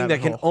is a fucking thing rabbit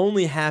that can hole.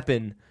 only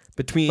happen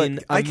between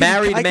But I a can-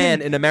 married I man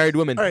can- and a married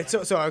woman. All right,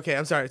 so okay,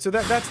 I'm sorry. So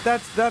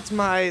that's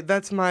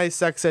my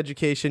sex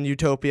education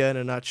utopia in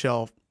a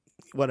nutshell.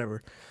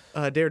 Whatever.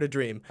 Dare to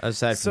dream.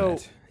 Aside from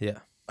So- that,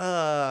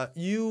 yeah.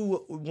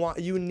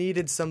 You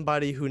needed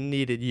somebody who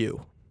needed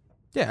you.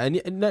 Yeah,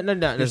 not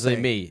necessarily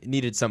saying. me.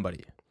 Needed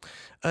somebody.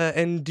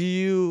 And do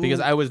you?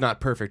 Because I was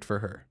not perfect for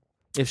her.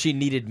 If she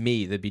needed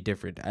me, that'd be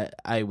different.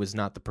 I was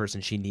not the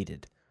person she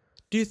needed.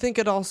 Do you think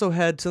it also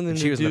had something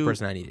She to was do? the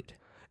person I needed.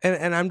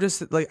 And I'm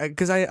just like,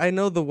 because I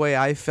know the way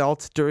I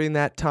felt during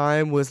that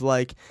time was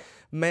like,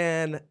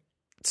 man,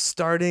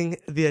 starting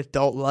the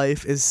adult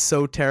life is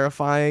so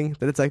terrifying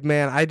that it's like,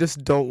 man, I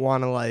just don't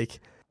want to like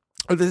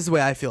or this is the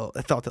way I felt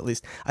at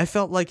least. I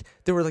felt like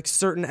there were like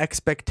certain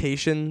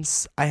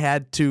expectations I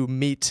had to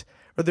meet,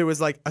 or there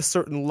was like a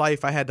certain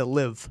life I had to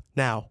live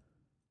now.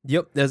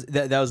 Yep,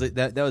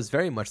 that was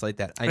very much like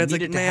that. I And it's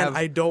needed like, man, to have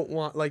I don't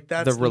want like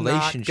that's the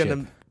relationship. not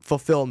gonna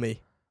fulfill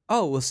me.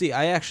 Oh, well, see,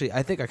 I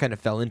think I kind of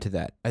fell into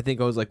that. I think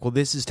I was like, well,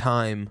 this is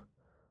time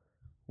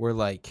where,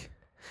 like...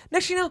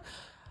 Next,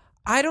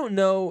 I don't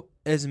know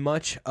as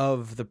much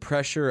of the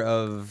pressure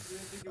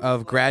of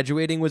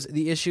graduating was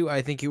the issue.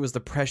 I think it was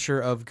the pressure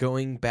of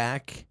going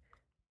back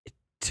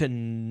to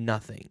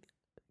nothing.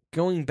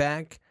 Going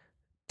back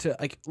to,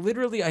 like,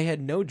 literally I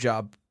had no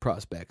job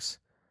prospects.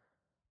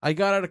 I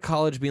got out of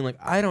college being like,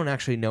 I don't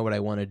actually know what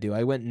I want to do.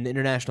 I went in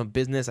international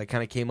business. I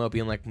kind of came out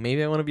being like,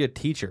 maybe I want to be a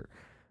teacher.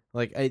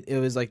 Like, it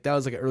was like, that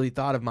was like an early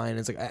thought of mine.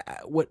 It's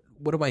like, what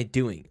am I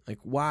doing? Like,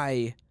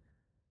 why?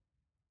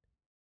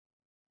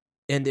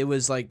 And it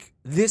was like,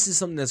 this is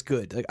something that's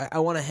good. Like, I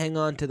want to hang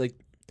on to, like,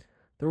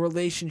 the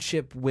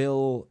relationship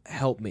will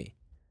help me.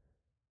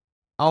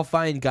 I'll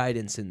find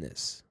guidance in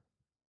this.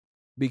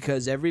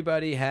 Because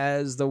everybody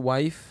has the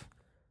wife.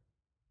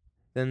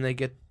 Then they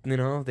get,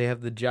 they have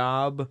the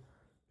job.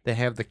 They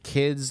have the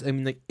kids. I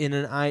mean, like,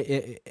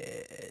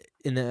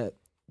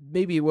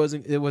 maybe it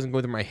wasn't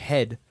going through my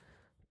head.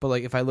 But,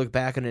 like, if I look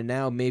back on it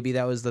now, maybe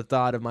that was the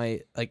thought of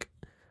my, like,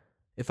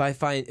 if I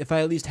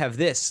at least have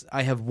this,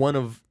 I have one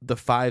of the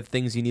 5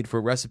 things you need for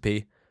a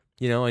recipe.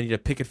 I need a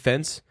picket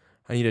fence,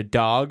 I need a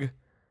dog,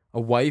 a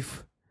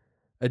wife,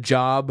 a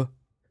job,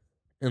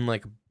 and,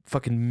 like,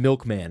 fucking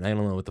milkman. I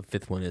don't know what the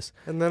 5th one is.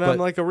 And then I'm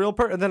like a real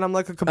person. Then I'm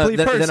like a complete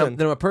person.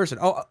 Then I'm a person.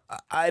 Oh,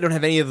 I don't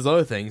have any of those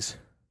other things.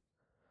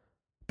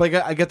 But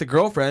I got the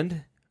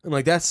girlfriend. And,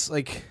 like, that's,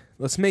 like,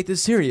 let's make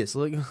this serious.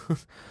 Like,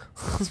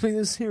 let's make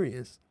this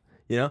serious.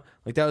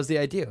 Like, that was the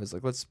idea. It was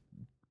like,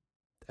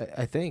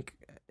 I think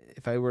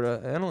if I were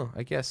to, I don't know,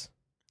 I guess.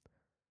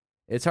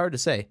 It's hard to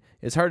say.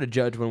 It's hard to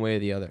judge one way or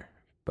the other.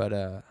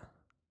 But,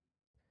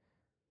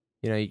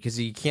 because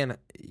you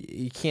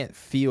can't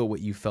feel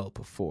what you felt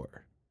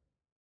before.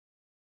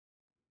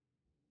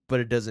 But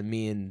it doesn't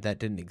mean that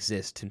didn't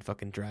exist and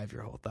fucking drive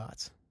your whole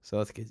thoughts. So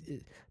it's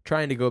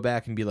trying to go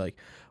back and be like,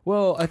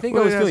 well, I think I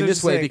was feeling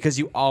this way because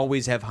you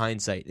always have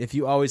hindsight. If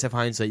you always have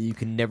hindsight, you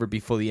can never be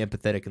fully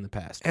empathetic in the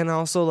past. And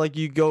also, like,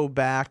 you go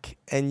back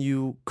and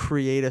you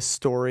create a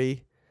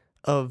story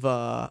of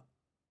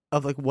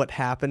like what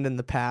happened in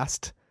the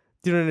past.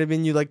 Do you know what I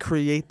mean? You like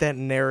create that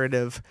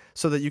narrative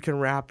so that you can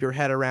wrap your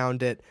head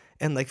around it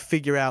and like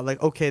figure out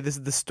like, okay, this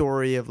is the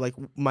story of like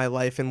my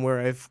life and where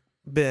I've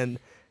been,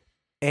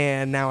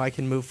 and now I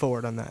can move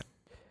forward on that.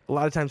 A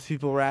lot of times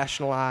people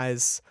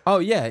rationalize. Oh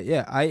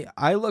yeah.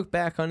 I look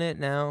back on it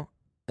now,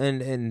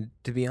 and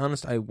to be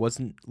honest, I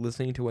wasn't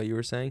listening to what you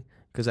were saying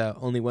because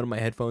only one of my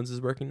headphones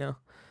is working now.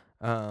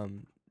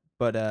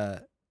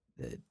 But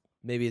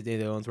maybe the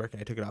other one's working.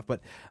 I took it off.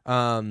 But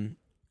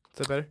Is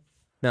that better?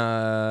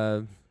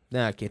 Nah,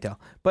 I can't tell.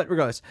 But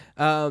regardless,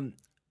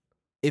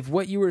 if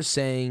what you were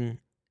saying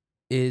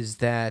is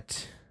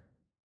that,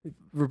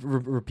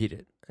 repeat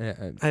it.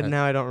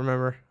 Now I don't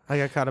remember. I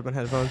got caught up in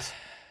headphones.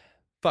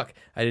 Fuck,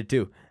 I did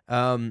too.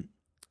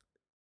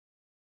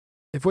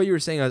 If what you were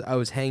saying, I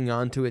was hanging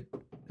on to it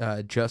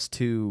just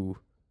to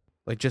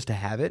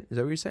have it. Is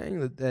that what you're saying?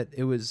 That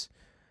it was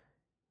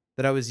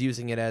that I was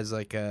using it as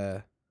like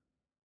a.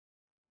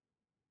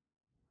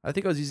 I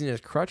think I was using it as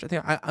a crutch. I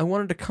think I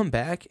wanted to come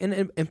back,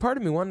 and part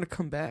of me wanted to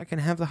come back and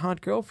have the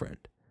hot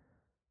girlfriend.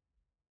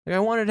 Like I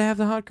wanted to have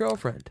the hot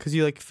girlfriend Because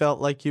you like felt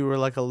like you were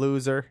like a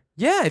loser.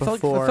 Yeah, I felt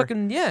like before,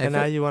 fucking yeah. And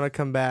now you want to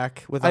come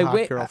back with a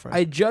hot girlfriend.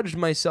 I judged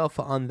myself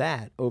on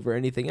that over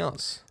anything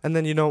else. And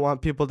then you don't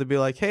want people to be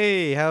like,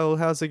 "Hey,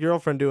 how's the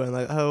girlfriend doing?"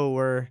 Like, "Oh,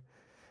 we're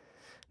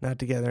not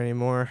together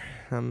anymore.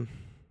 I'm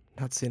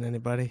not seeing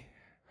anybody."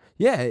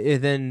 Yeah,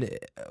 and then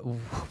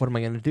what am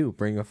I gonna do?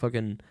 Bring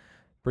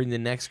the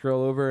next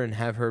girl over and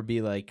have her be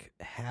like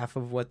half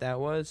of what that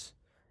was?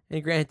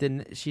 And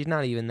granted, she's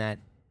not even that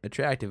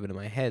attractive, but in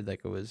my head,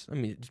 like it was. I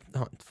mean,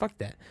 fuck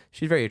that.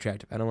 She's very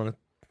attractive. I don't want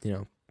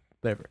to,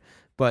 whatever.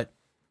 But,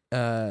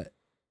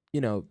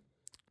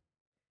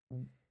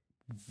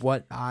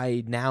 what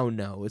I now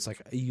know, it's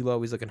like you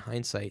always look in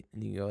hindsight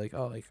and you go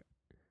like,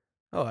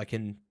 I've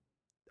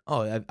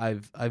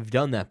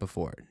done that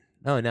before.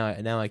 No,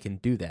 now I can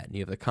do that, and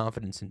you have the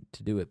confidence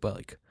to do it. But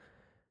like,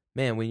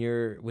 man, when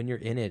you're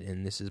in it,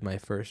 and this is my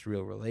first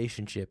real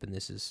relationship, and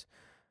this is.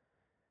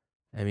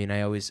 I mean,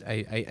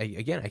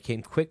 I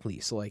came quickly.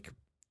 So, like,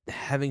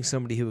 having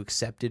somebody who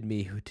accepted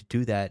me to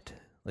do that,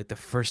 like, the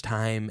first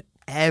time,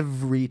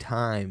 every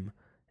time,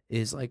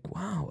 is like,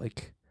 wow,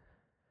 like,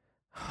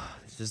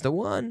 this is the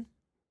one.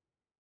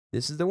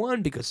 This is the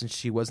one, because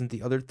she wasn't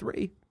the other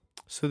 3.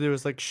 So there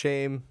was, like,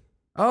 shame.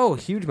 Oh, a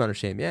huge amount of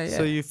shame, yeah.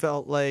 So you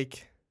felt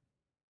like,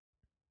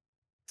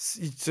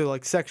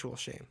 like, sexual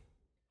shame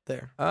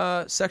there.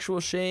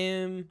 Sexual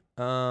shame,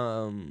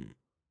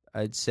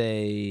 I'd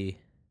say...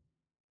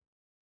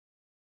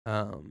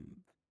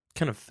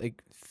 kind of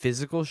like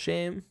physical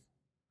shame.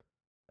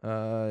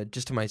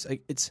 Just to myself,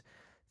 it's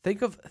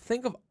think of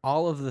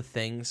all of the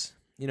things.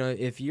 you know,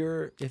 if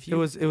you It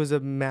was a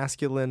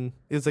masculine.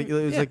 It was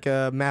Yeah. like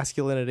a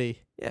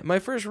masculinity. yeah, my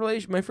first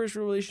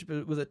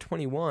relationship was at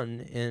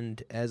 21,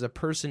 and as a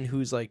person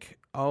who's like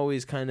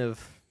always kind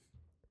of,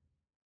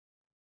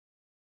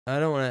 I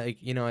don't want to,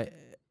 you know,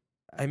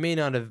 I may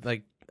not have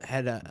like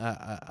had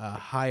a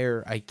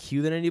higher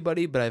IQ than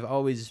anybody, but I've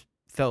always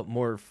felt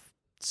more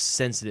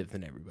sensitive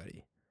than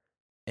everybody,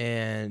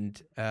 and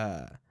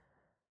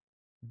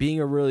being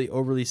a really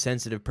overly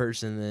sensitive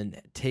person,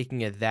 then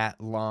taking it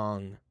that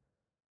long.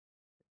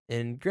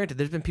 And granted,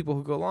 there's been people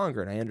who go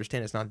longer, and I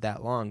understand it's not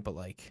that long, but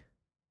like,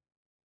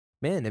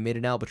 man, it made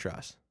an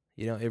albatross.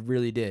 You know, it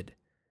really did.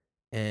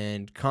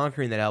 And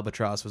conquering that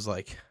albatross was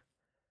like,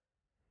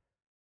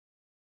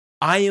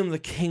 I am the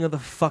king of the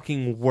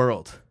fucking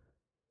world.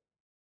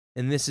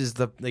 And this is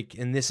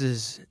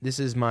this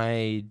is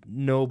my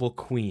noble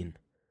queen.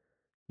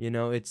 You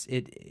know, it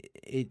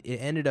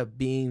ended up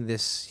being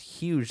this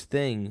huge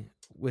thing,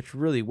 which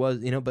really was,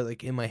 you know, but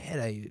like in my head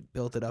I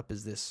built it up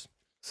as this.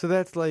 So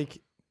that's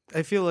like,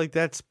 I feel like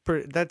that's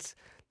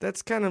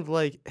kind of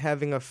like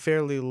having a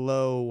fairly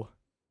low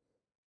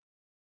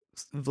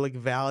like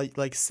value,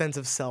 like sense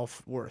of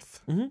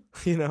self-worth.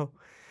 Mm-hmm. You know,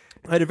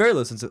 I had a very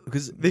low sense of,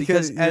 because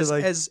you're as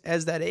like-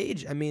 as that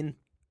age, I mean,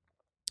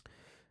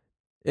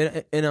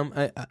 and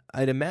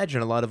I'd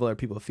imagine a lot of other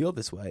people feel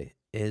this way,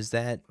 is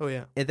that oh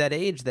yeah, at that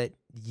age that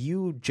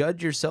you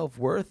judge your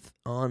self-worth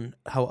on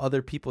how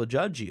other people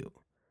judge you.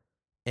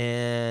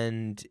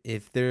 And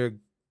if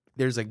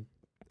there's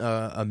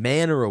a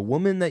man or a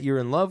woman that you're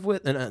in love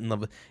with, and not in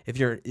love with, if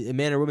you're a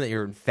man or woman that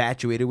you're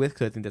infatuated with,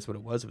 because I think that's what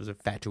it was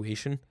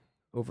infatuation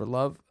over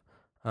love.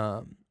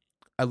 I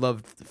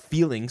loved the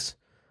feelings,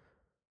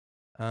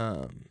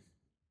 but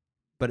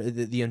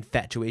the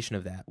infatuation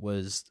of that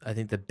was, I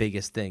think, the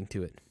biggest thing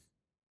to it.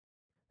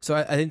 So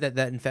I think that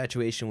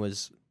infatuation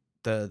was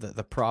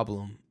the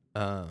problem,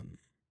 and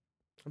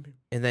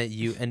that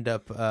you end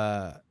up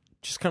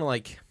just kind of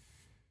like,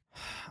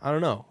 I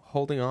don't know,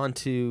 holding on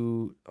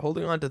to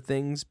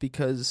things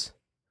because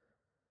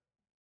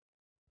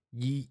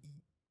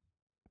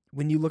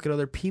when you look at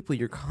other people,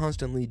 you're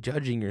constantly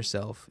judging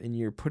yourself and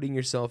you're putting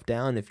yourself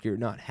down if you're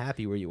not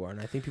happy where you are.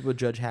 And I think people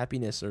judge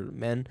happiness, or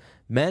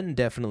men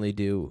definitely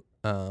do,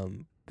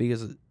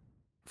 because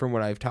from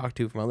what I've talked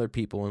to from other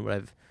people and what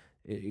I've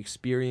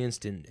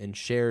experienced and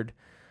shared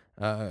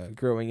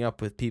growing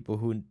up with people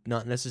who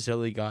not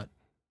necessarily got,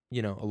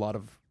 you know, a lot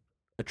of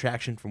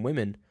attraction from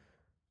women,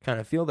 kind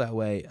of feel that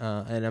way,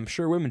 and I'm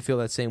sure women feel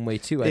that same way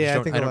too. I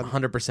don't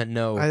 100%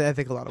 know. I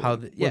think a lot of how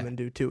women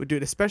do too,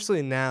 dude.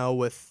 Especially now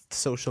with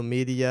social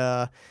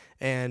media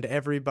and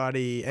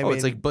everybody. I mean,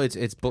 it's like,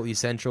 it's Bully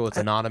Central. It's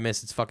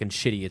anonymous. It's fucking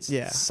shitty. It's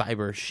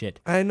cyber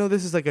shit. I know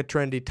this is like a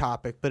trendy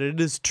topic, but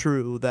it is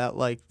true that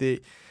like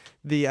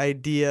the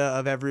idea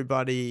of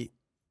everybody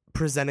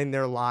presenting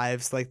their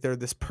lives like they're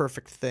this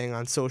perfect thing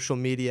on social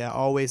media,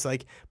 always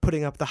like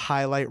putting up the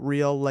highlight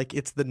reel like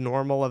it's the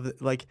normal of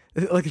like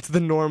it's the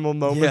normal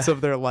moments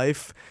of their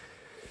life,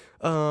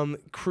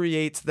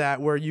 creates that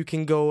where you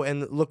can go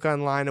and look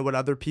online at what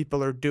other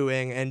people are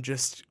doing and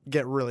just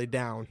get really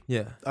down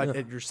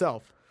at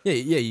yourself.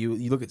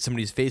 You look at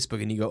somebody's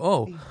Facebook and you go,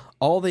 oh,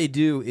 all they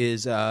do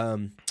is you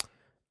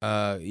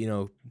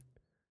know,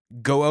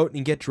 go out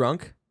and get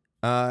drunk,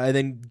 and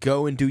then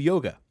go and do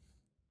yoga.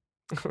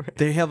 Right.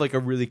 They have like a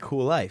really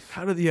cool life.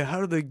 How do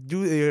they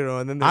do, you know?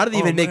 And then how do they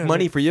even make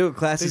money for yoga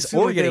classes they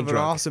or like getting they have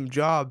drunk? an awesome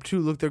job too.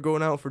 Look, they're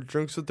going out for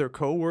drinks with their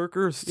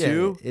coworkers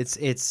too. It's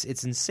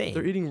insane.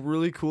 They're eating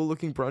really cool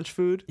looking brunch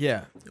food.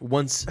 Yeah,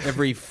 once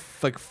every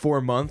like 4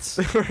 months,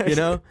 Right. you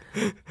know.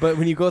 But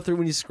when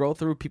you scroll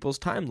through people's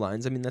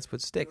timelines, I mean, that's what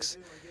sticks.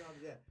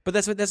 But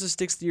that's what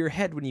sticks to your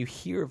head when you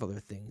hear of other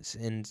things,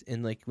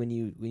 and like when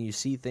you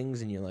see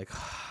things and you're like,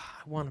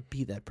 I want to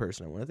be that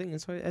person. I want to think.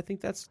 And so I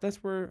think that's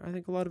where I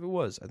think a lot of it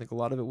was. I think a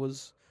lot of it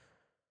was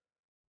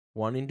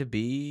wanting to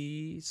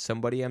be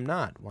somebody I'm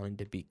not, wanting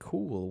to be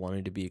cool,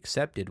 wanting to be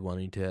accepted,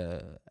 wanting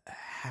to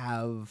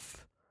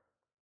have,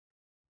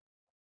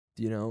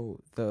 you know,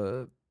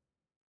 the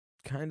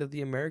kind of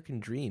the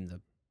American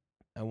dream.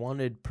 I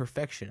wanted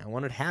perfection. I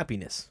wanted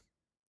happiness.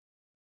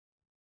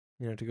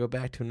 You know, to go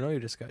back to another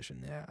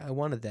discussion, I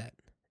wanted that.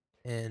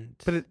 And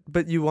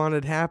but you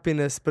wanted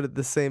happiness, but at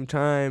the same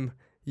time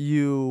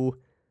you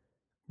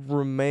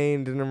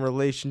remained in a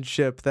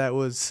relationship that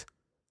was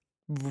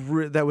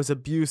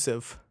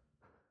abusive.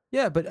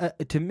 Yeah,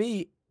 but to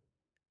me,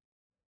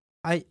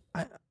 I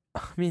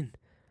mean,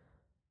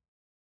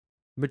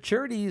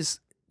 maturity is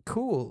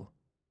cool,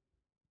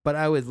 but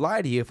I would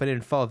lie to you if I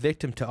didn't fall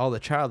victim to all the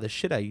childish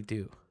shit I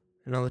do,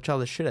 and all the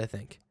childish shit I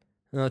think,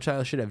 and all the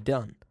childish shit I've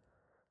done.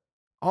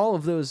 All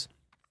of those,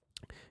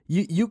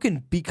 you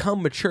can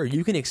become mature,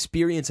 you can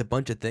experience a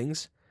bunch of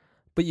things,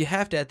 but you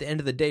have to, at the end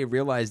of the day,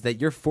 realize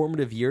that your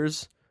formative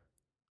years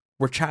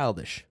were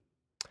childish.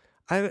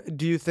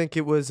 Do you think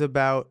it was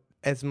about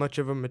as much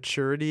of a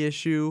maturity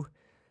issue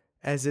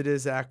as it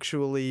is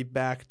actually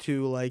back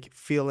to like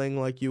feeling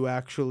like you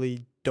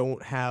actually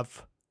don't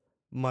have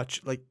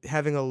much, like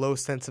having a low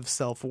sense of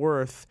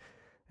self-worth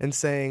and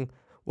saying,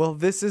 well,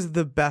 this is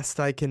the best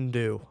I can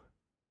do.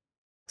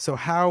 So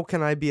how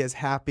can I be as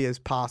happy as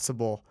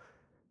possible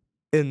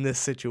in this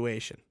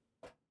situation?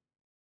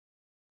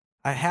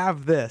 I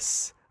have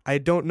this. I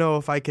don't know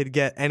if I could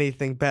get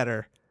anything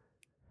better.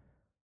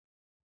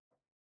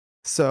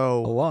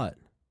 So, A lot.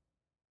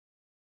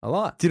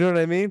 do you know what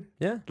I mean?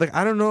 Yeah. Like,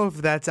 I don't know if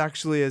that's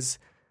actually as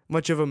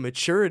much of a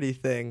maturity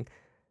thing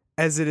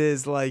as it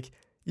is like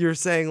you're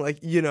saying, like,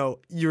 you know,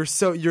 you're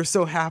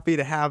so happy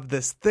to have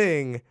this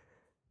thing,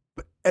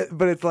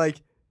 but it's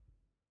like,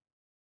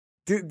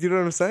 do you know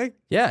what I'm saying?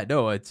 Yeah,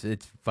 no, it's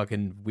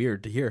fucking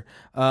weird to hear.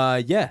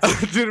 Yeah.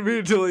 Didn't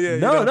mean to. Yeah.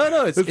 No, you know,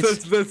 no. That's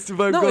if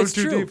I'm no, going it's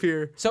too true. deep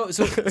here. But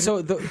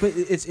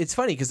it's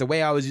funny because the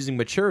way I was using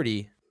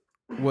maturity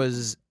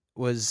was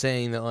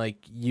saying that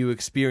like you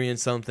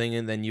experience something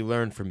and then you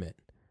learn from it.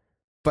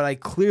 But I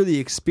clearly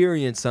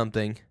experienced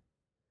something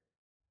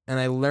and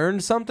I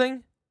learned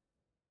something,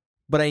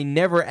 but I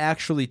never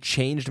actually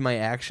changed my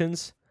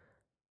actions,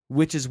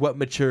 which is what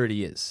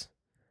maturity is.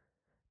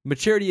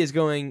 Maturity is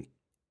going,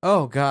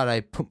 oh God,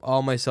 I put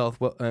all my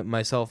self-worth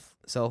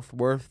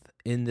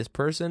in this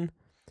person.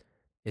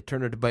 It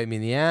turned out to bite me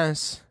in the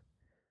ass.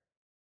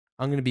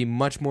 I'm going to be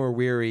much more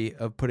weary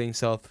of putting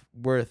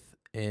self-worth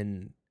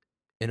in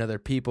other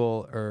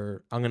people,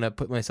 or I'm going to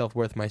put my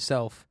self-worth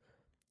myself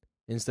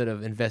instead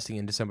of investing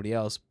into somebody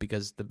else,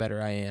 because the better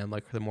I am,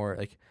 like the more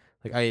like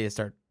I need to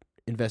start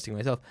investing in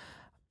myself.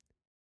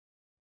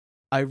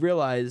 I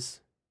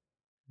realize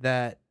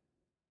that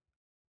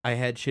I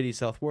had shitty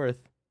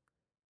self-worth,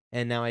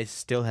 and now I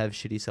still have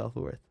shitty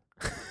self-worth.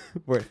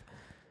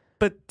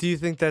 But do you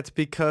think that's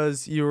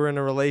because you were in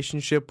a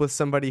relationship with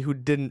somebody who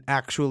didn't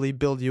actually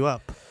build you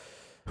up?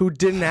 Who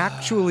didn't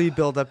actually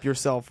build up your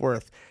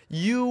self-worth?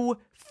 You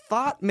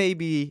thought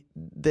maybe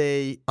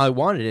I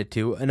wanted it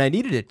to, and I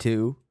needed it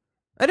to.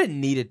 I didn't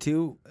need it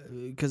to,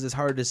 because it's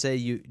hard to say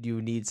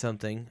you need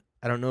something.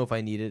 I don't know if I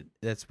need it.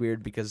 That's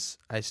weird because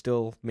I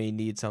still may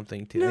need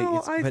something to.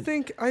 No, I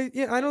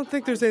don't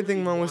think there's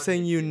anything wrong with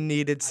saying you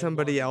needed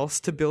somebody else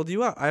to build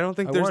you up. I don't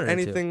think there's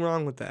anything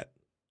wrong with that.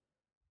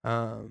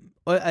 Well,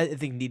 I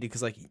think needed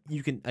because like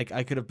you can, like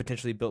I could have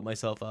potentially built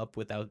myself up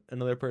without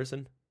another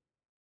person.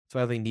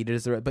 So I think needed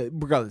is the right, but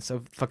regardless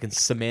of fucking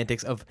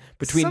semantics of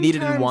between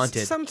needed and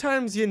wanted.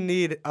 Sometimes you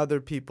need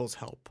other people's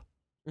help.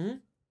 Mm-hmm.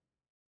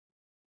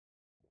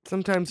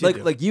 Sometimes you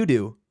do. Like you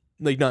do,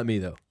 like not me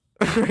though.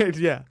 Right?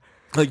 Yeah.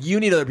 Like you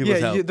need other people's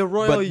help. Yeah, the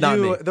royal but not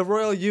you, me. the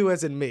royal you,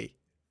 as in me.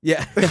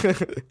 Yeah.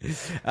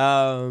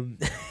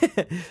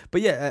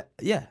 But yeah,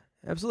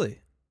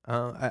 absolutely.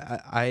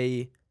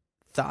 I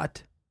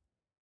thought,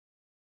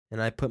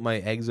 and I put my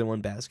eggs in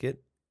one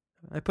basket.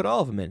 I put all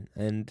of them in,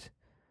 and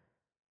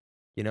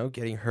you know,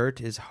 getting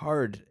hurt is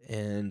hard,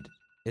 and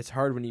it's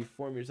hard when you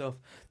form yourself.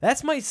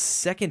 That's my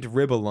second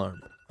rib alarm.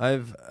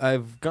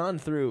 I've gone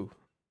through.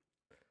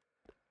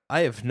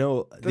 I have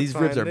these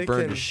ribs are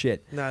burned to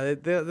shit. No,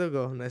 they'll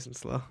go nice and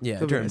slow. Yeah,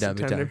 They'll turn be them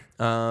nice down and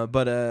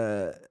big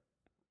time.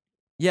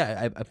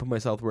 Yeah, I put my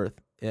self-worth.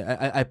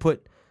 I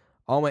put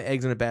all my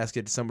eggs in a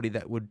basket to somebody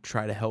that would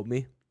try to help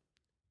me,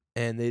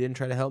 and they didn't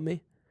try to help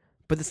me.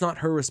 But it's not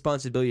her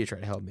responsibility to try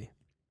to help me,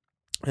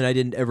 and I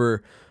didn't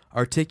ever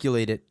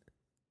articulate it.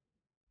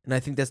 And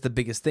I think that's the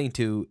biggest thing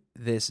to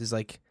this is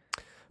like,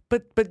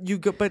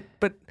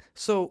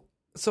 so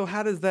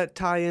how does that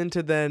tie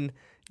into then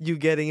you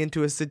getting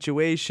into a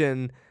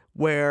situation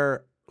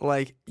where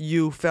like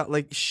you felt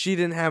like she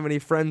didn't have any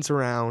friends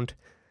around,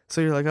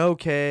 so you're like,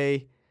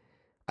 okay,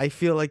 I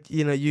feel like,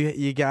 you know,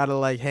 you gotta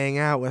like hang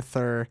out with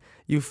her.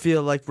 You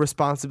feel like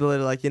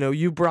responsibility, like, you know,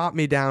 you brought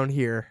me down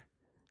here.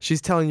 She's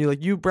telling you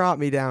like, you brought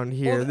me down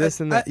here. well, this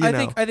and that.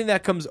 I think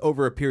that comes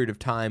over a period of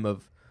time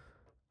of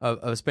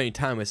spending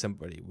time with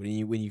somebody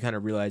when you kind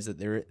of realize that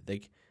they're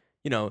like,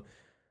 you know,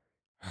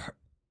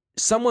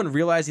 someone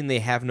realizing they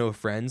have no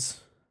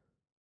friends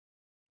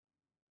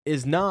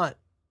is not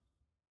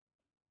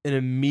an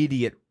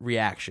immediate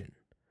reaction.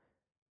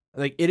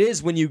 Like it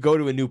is when you go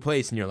to a new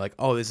place and you're like,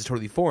 oh, this is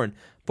totally foreign.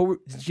 But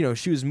you know,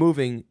 she was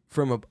moving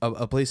from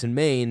a place in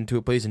Maine to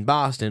a place in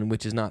Boston,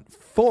 which is not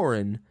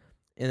foreign.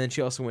 And then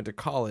she also went to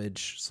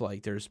college, so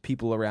like there's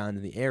people around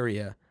in the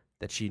area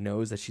that she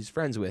knows that she's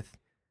friends with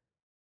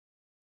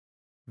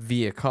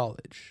via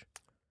college.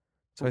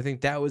 So I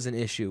think that was an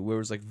issue where it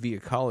was like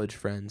via college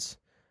friends,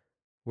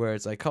 where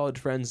it's like college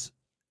friends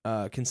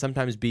can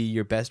sometimes be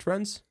your best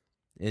friends,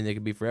 and they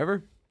can be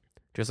forever,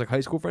 just like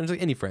high school friends,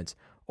 like any friends.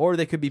 Or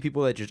they could be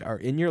people that just are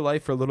in your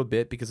life for a little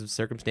bit because of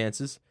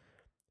circumstances,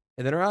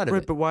 and then are out of it.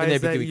 Right, but why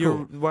is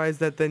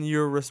that then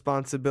your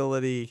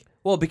responsibility?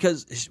 Well,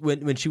 because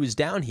when she was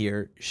down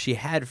here, she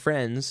had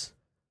friends.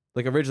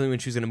 Like originally when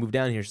she was going to move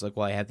down here, she's like,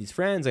 well, I have these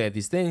friends, I have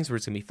these things where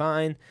it's going to be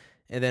fine.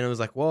 And then it was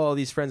like, well,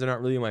 these friends are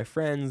not really my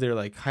friends. They're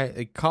like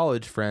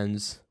college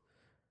friends.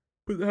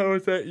 But how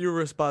is that your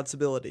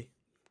responsibility?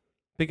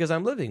 Because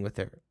I'm living with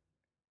her.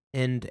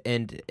 And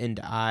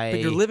I But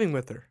you're living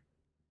with her.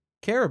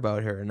 care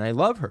about her and I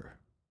love her.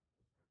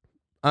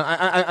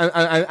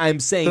 I'm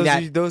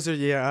saying those are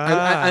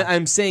yeah.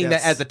 I'm saying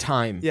yes. that at the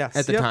time. Yes.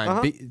 At the Yep, time.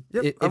 uh-huh.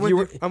 Yep, If I'm with you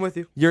were, you. I'm with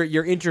you.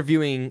 You're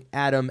interviewing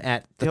Adam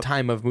at the Yep.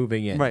 time of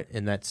moving in, Right.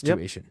 in that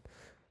situation,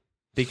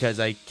 because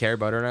I care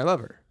about her and I love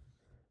her.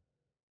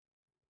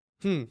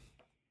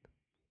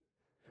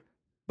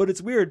 But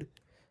it's weird.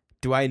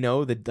 Do I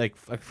know that like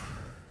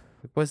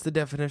what's the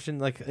definition?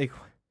 Like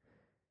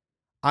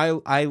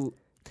I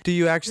Do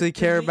you actually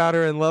care about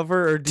her and love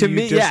her, or do to you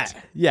me just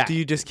yeah. do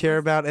you just care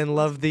about and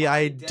love the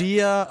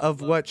idea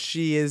of what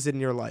she is in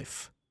your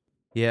life?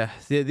 Yeah,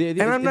 the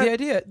And I'm not-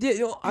 idea.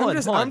 Yeah, hold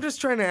on. I'm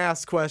just trying to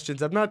ask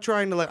questions. I'm not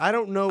trying to like. I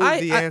don't know the I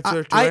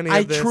answer to any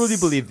of this. I truly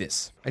believe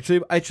this.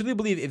 I truly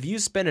believe if you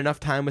spend enough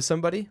time with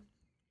somebody,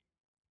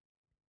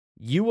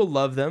 you will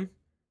love them,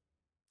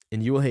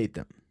 and you will hate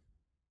them.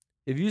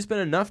 If you spend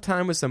enough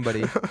time with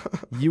somebody,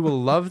 you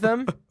will love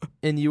them,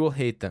 and you will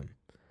hate them.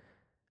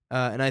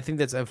 And I think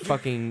that's a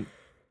fucking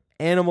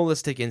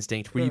animalistic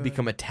instinct where you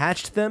become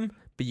attached to them,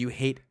 but you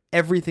hate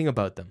everything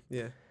about them.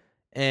 Yeah.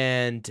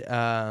 And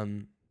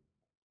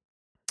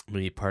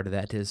maybe part of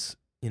that is,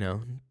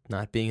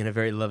 not being in a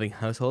very loving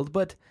household,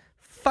 but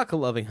fuck a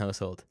loving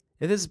household.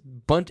 If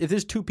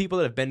there's two people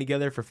that have been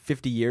together for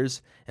 50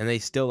 years and they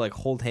still like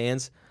hold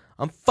hands,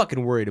 I'm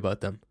fucking worried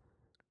about them.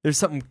 There's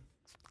something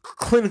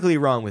clinically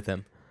wrong with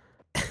them.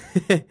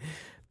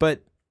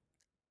 But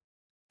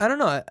I don't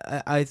know.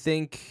 I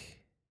think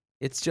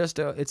it's just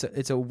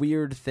it's a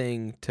weird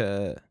thing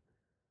to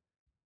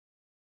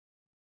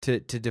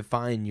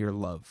define your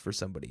love for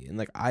somebody. And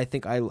like I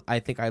think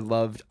I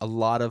loved a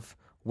lot of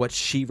what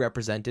she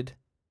represented,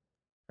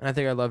 and I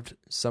think I loved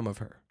some of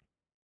her.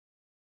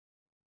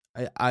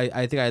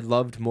 I think I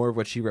loved more of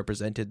what she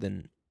represented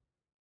than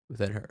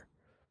her.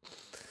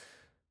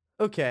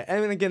 Okay, I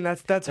mean, again,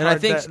 that's And hard. I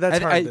think that's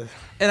hard. To...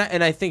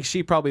 And I think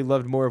she probably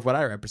loved more of what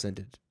I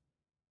represented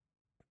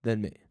than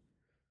me.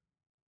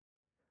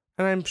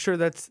 And I'm sure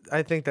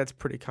I think that's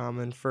pretty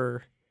common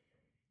for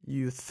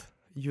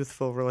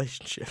youthful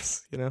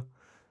relationships.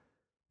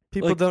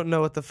 People Like- don't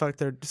know what the fuck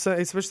they're. So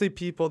especially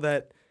people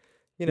that,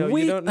 you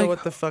don't know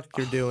what the fuck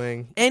you're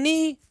doing.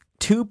 Any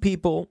two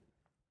people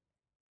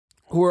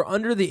who are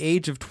under the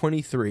age of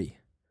 23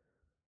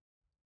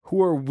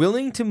 who are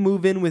willing to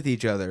move in with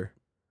each other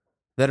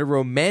that are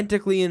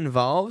romantically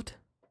involved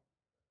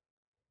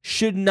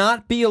should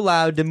not be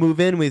allowed to move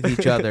in with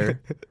each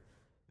other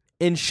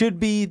and should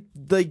be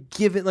like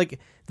given like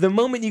the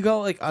moment you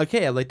go like,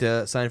 okay, I'd like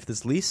to sign for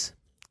this lease,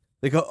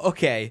 they go,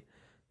 okay,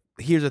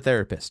 here's a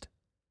therapist,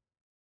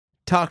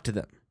 talk to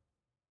them,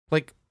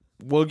 like,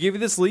 we'll give you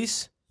this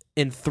lease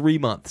in 3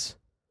 months,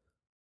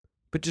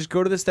 but just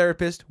go to this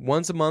therapist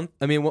once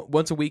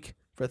a week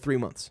for 3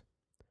 months.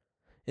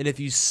 And if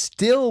you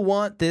still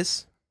want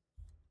this,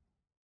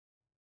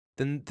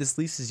 then this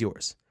lease is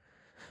yours.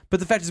 But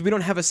the fact is we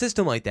don't have a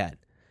system like that.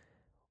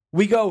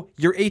 We go,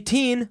 you're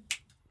 18,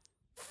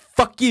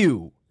 fuck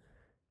you.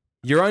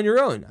 You're on your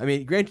own. I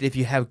mean, granted, if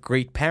you have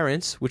great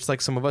parents, which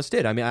like some of us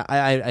did. I mean, oh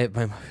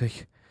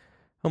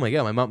my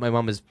God, my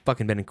mom has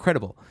fucking been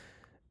incredible.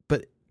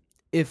 But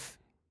if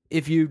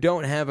you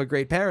don't have a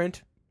great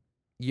parent,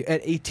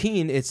 at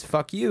 18, it's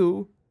fuck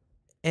you.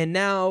 And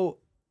now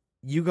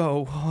you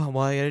go, oh,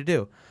 what I gotta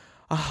do?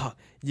 Oh,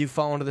 you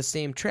fall into the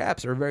same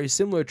traps or very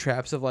similar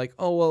traps of like,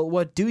 oh, well,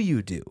 what do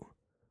you do?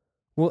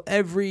 Well,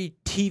 every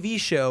TV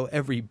show,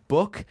 every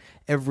book,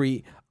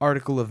 every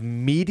article of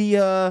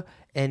media,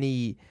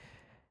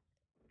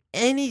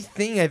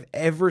 anything I've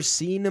ever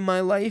seen in my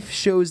life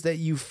shows that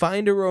you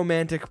find a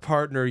romantic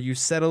partner, you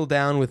settle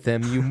down with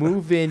them, you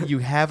move in, you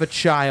have a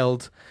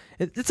child.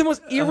 It's the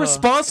most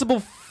irresponsible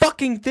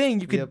fucking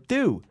thing you could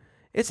do.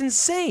 It's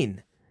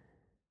insane.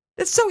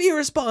 It's so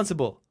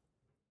irresponsible.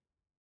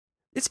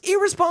 It's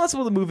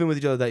irresponsible to move in with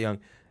each other that young.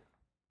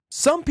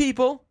 Some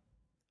people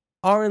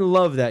are in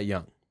love that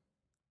young.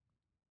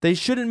 They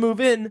shouldn't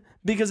move in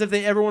because if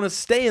they ever want to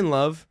stay in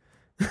love,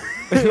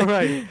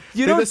 Right.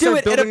 you don't do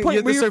it at a point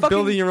you where you're start fucking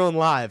building your own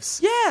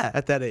lives. Yeah.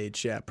 At that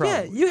age, yeah,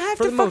 probably. Yeah, you have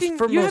For to the most- fucking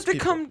for you most have to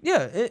people. come.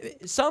 Yeah,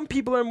 some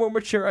people are more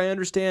mature. I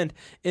understand.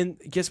 And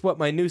guess what?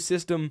 My new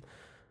system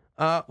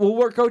will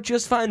work out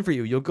just fine for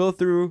you. You'll go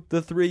through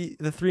the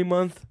 3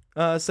 month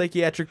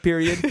psychiatric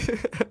period,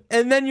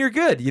 and then you're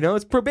good.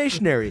 It's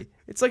probationary.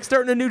 It's like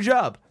starting a new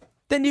job.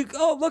 Then you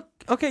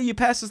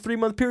pass this 3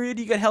 month period.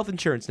 You get health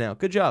insurance now.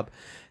 Good job.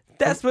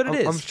 That's what it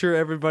is. I'm sure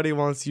everybody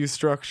wants you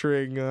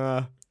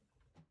structuring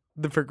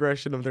the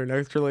progression of their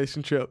next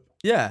relationship.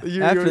 Yeah.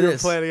 You're after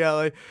this, planning out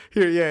like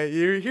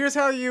here's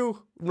how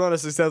you run a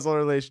successful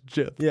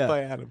relationship. Yeah.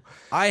 By Adam.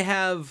 I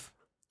have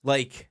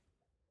like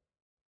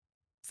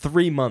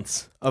 3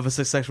 months of a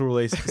successful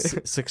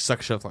relationship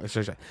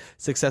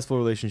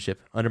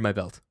under my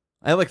belt.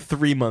 I have like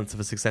 3 months of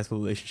a successful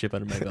relationship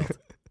under my belt.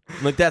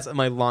 Like that's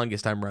my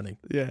longest I'm running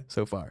Yeah.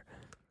 so far.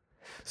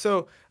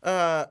 So,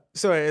 let's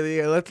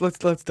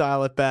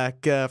dial it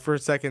back for a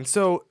second.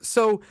 So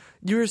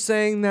you're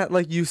saying that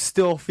like you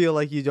still feel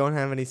like you don't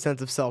have any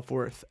sense of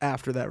self-worth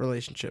after that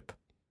relationship.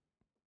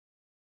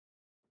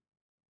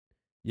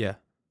 Yeah.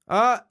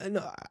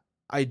 No,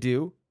 I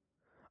do.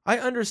 I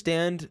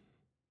understand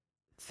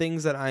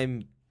things that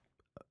I'm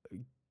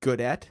good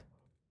at,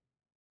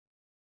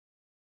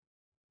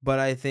 but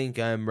I think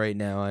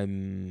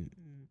I'm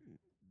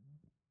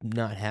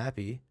not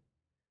happy.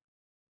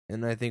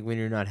 And I think when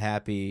you're not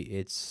happy,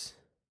 it's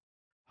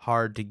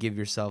hard to give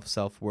yourself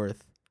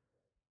self-worth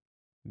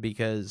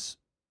because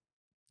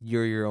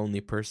you're your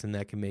only person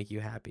that can make you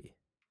happy.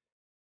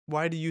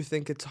 Why do you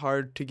think it's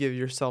hard to give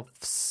yourself?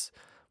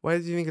 Why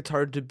do you think it's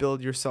hard to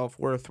build your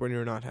self-worth when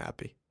you're not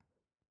happy?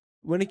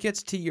 When it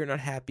gets to you're not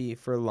happy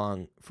for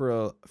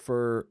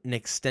an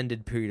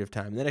extended period of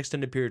time, that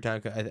extended period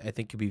of time I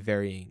think could be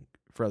varying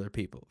for other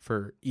people,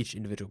 for each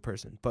individual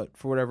person. But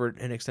for whatever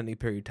an extended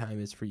period of time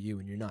is for you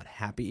and you're not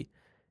happy,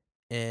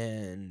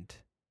 and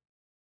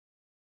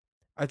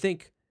I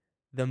think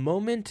the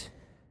moment,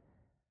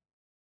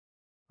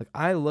 like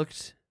I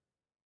was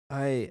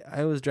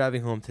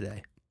driving home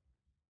today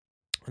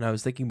and I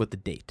was thinking about the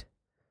date.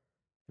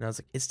 And I was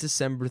like, it's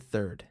December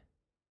 3rd.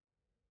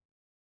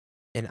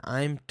 And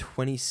I'm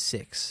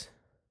 26.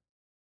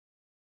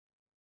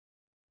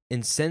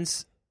 And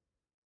since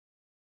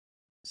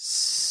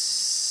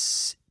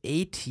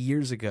 8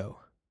 years ago,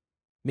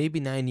 maybe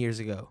 9 years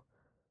ago,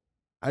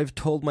 I've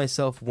told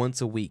myself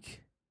once a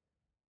week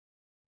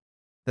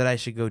that I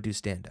should go do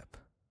stand-up.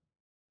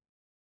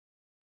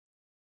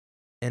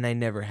 And I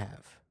never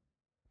have.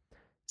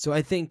 So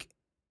I think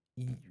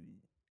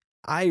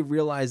I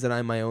realize that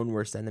I'm my own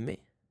worst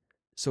enemy.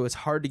 So it's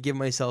hard to give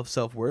myself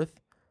self-worth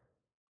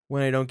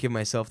when I don't give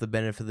myself the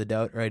benefit of the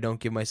doubt, or I don't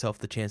give myself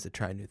the chance to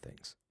try new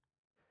things.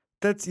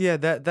 That's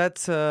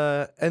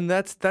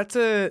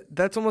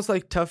almost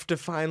like tough to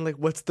find, like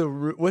what's the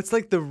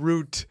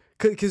root,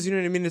 because you know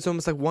what I mean. It's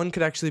almost like one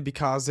could actually be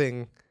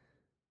causing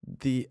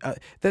the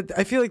that.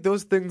 I feel like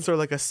those things are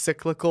like a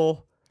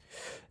cyclical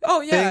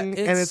thing,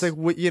 and it's like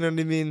what, you know what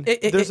I mean.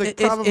 There's like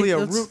probably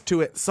a root to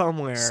it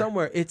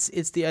somewhere.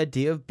 It's the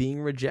idea of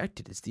being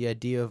rejected. It's the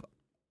idea of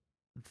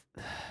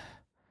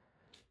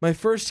my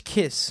first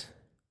kiss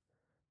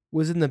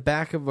was in the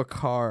back of a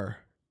car,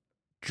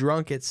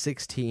 drunk at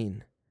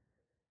 16.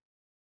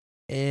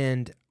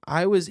 And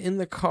I was in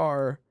the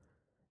car,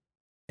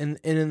 and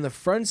in the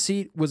front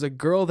seat was a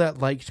girl that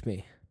liked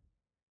me.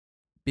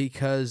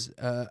 Because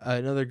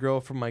another girl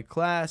from my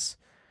class,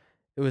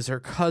 it was her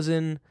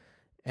cousin,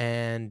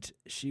 and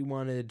she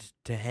wanted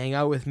to hang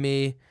out with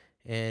me,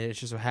 and it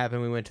just so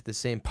happened we went to the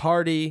same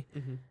party.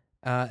 Mm-hmm.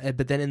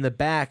 But then in the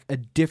back, a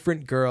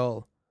different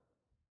girl,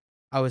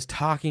 I was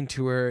talking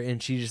to her,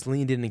 and she just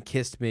leaned in and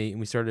kissed me, and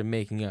we started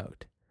making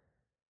out.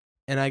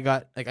 And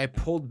I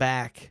pulled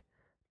back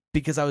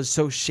because I was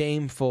so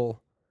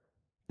shameful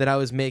that I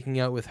was making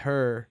out with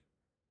her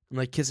and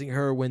like kissing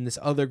her when this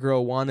other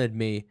girl wanted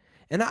me.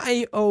 And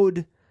I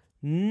owed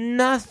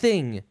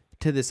nothing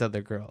to this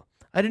other girl.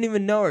 I didn't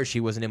even know her. She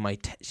wasn't in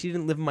she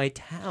didn't live in my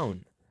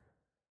town.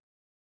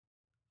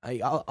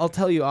 I'll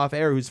tell you off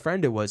air whose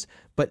friend it was,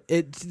 but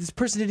this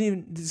person didn't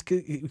even, this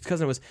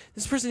cousin was,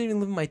 this person didn't even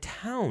live in my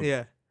town.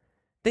 Yeah.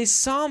 They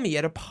saw me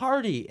at a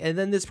party, and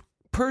then this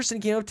person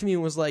came up to me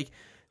and was like,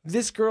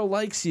 this girl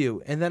likes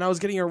you. And then I was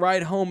getting a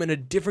ride home, and a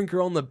different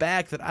girl in the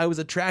back that I was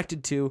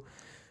attracted to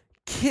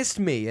kissed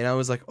me, and I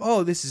was like,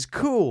 oh, this is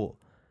cool.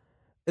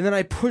 And then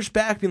I pushed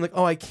back, being like,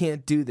 oh, I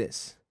can't do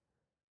this.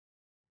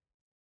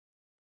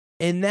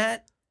 And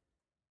that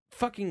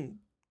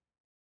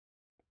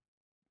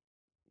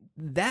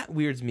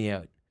weirds me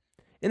out.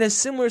 And a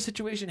similar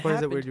situation happened. Why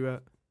does that weird you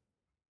out?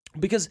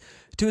 Because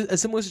a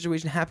similar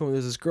situation happened when there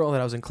was this girl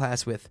that I was in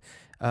class with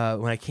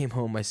when I came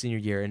home my senior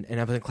year, and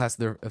I was in class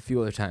with her a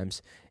few other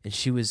times, and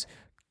she was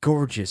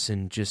gorgeous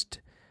and just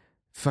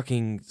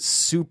fucking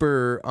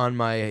super on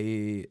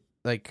my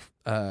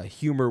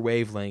humor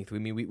wavelength. I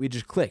mean, we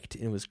just clicked,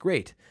 and it was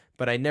great,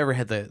 but I never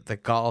had the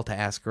gall to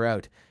ask her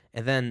out.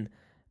 And then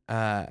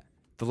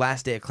the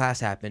last day of class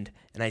happened,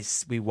 and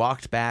we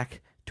walked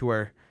back to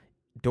our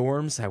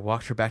dorms. I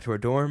walked her back to her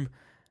dorm,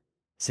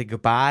 said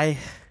goodbye,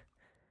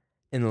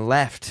 and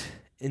left,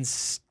 and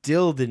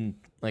still didn't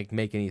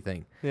make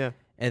anything. Yeah.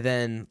 And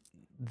then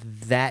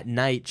that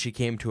night she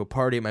came to a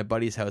party at my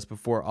buddy's house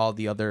before all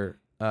the other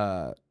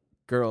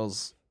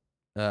girls,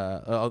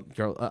 all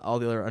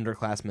the other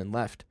underclassmen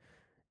left,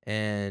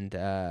 and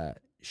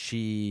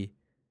she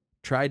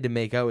tried to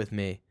make out with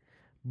me,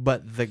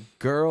 but the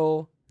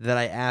girl that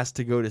I asked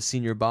to go to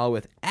senior ball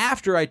with,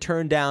 after I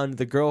turned down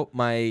the girl,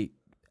 my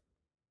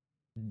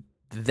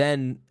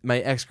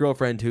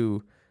ex-girlfriend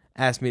who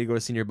asked me to go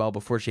to senior ball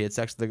before she had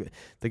sex with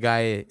the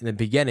guy in the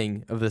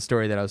beginning of the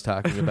story that I was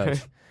talking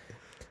about.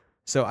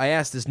 So I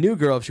asked this new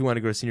girl if she wanted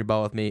to go to senior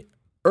ball with me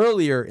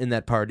earlier in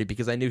that party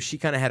because I knew she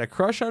kind of had a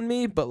crush on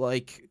me, but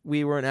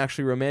we weren't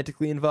actually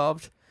romantically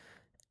involved.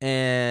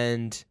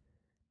 And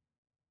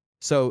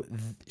so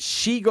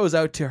she goes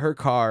out to her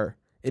car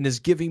and is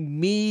giving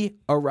me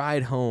a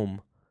ride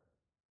home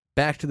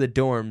back to the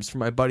dorms from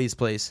my buddy's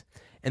place.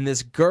 And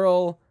this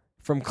girl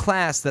from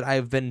class that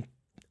I've been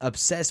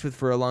obsessed with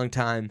for a long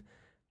time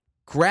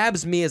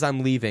grabs me as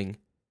I'm leaving,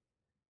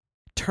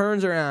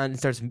 turns around and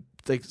starts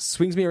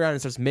swings me around and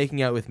starts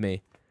making out with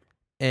me.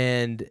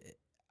 And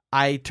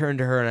I turned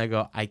to her and I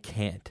go, I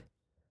can't.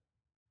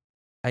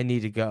 I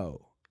need to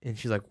go. And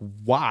she's like,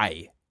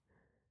 why?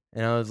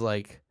 And I was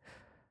like,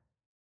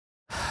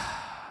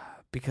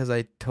 because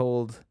I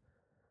told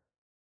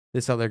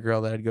this other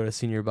girl that I'd go to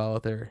senior ball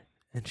with her.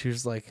 And she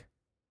was like,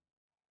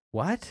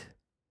 what?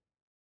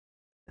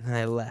 And then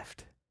I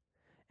left.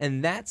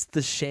 And that's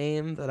the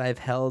shame that I've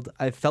held.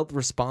 I've felt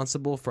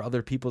responsible for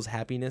other people's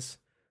happiness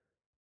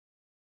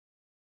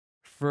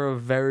for a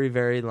very,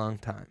 very long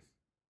time.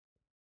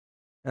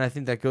 And I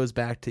think that goes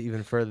back to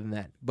even further than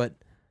that. But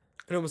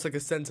and almost like a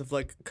sense of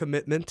like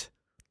commitment.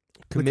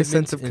 Like a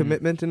sense of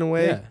commitment in a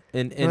way. Yeah.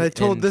 And I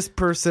told this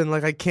person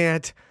like I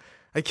can't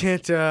right?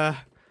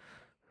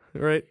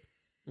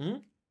 Mm-hmm.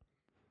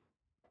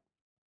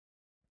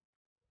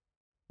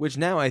 Which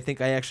now I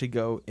think I actually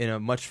go in a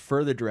much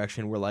further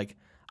direction where like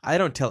I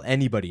don't tell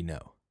anybody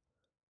no.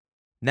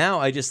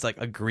 Now I just like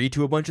agree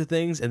to a bunch of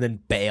things and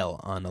then bail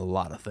on a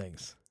lot of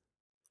things.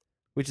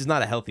 Which is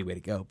not a healthy way to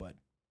go, but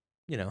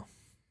you know.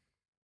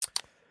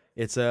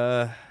 It's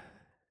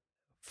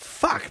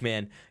fuck,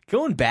 man.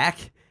 Going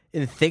back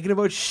and thinking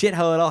about shit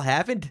how it all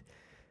happened.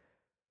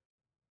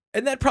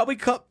 And that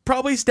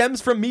probably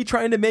stems from me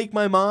trying to make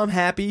my mom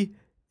happy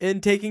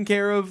and taking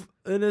care of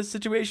in a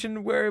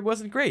situation where it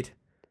wasn't great.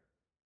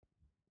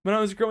 When I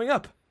was growing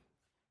up.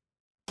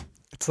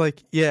 It's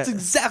like, yeah. That's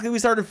exactly what we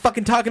started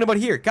fucking talking about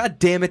here. God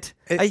damn it.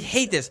 I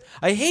hate this.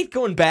 I hate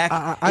going back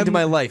into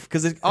my life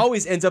because it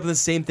always ends up in the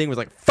same thing. Where it's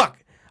like, fuck,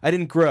 I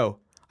didn't grow.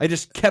 I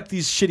just kept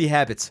these shitty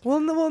habits. Well,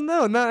 no,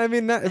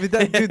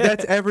 dude,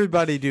 that's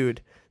everybody,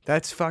 dude.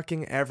 That's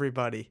fucking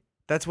everybody.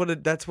 That's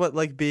what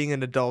like being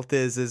an adult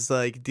is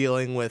like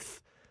dealing with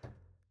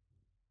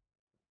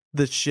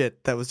the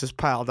shit that was just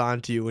piled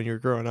onto you when you were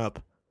growing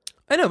up.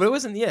 I know, but it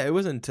wasn't.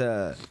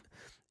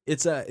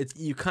 It's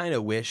you kind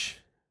of wish,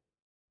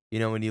 you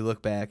know, when you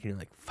look back and you're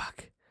like,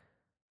 fuck,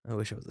 I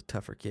wish I was a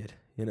tougher kid,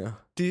 you know.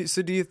 Do you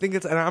think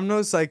it's? And I'm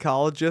no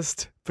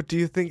psychologist, but do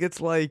you think it's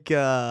like?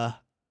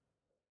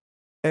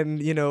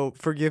 And you know,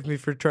 forgive me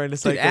for trying to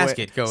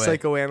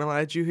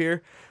psychoanalyze you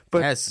here,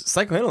 but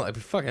psychoanalyze.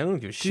 Fuck, I don't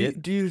give a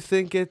shit. Do you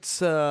think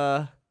it's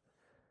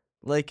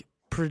like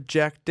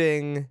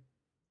projecting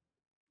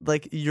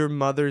like your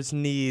mother's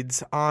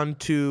needs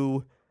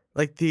onto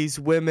like these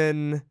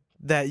women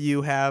that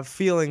you have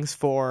feelings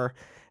for,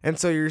 and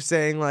so you're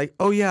saying like,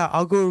 oh yeah,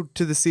 I'll go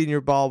to the senior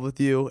ball with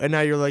you, and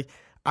now you're like,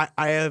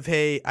 I have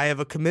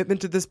a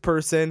commitment to this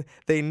person.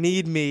 They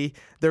need me.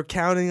 They're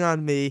counting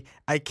on me.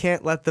 I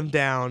can't let them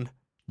down.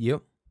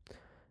 Yep.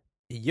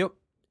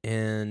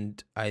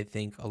 And I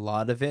think a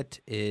lot of it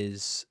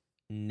is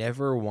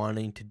never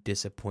wanting to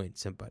disappoint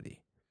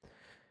somebody.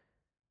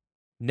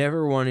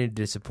 Never wanting to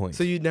disappoint.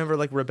 So you never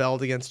like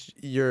rebelled against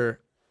you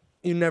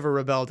never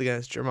rebelled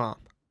against your mom.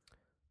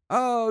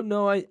 Oh,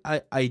 no,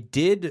 I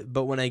did,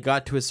 but when I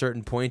got to a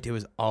certain point, it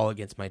was all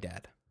against my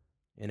dad.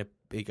 And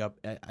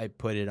I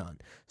put it on.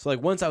 So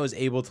like once I was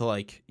able to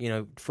like, you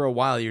know, for a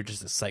while you're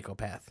just a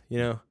psychopath, you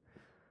know?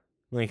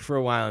 Like for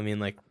a while, I mean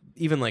like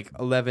even like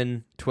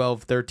 11,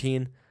 12,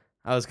 13,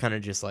 I was kind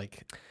of just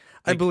like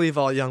I believe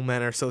all young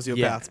men are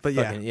sociopaths, but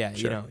yeah.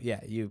 Sure.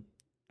 You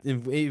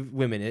know,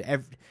 women,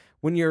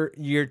 when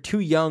you're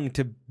too young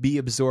to be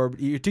absorbed,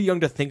 you're too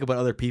young to think about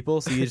other people,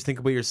 so you just think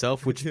about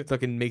yourself, which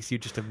fucking makes you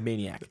just a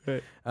maniac.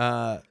 Right.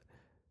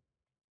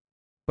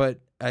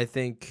 But I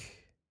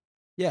think,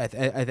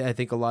 I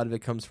think a lot of it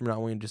comes from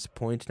not wanting to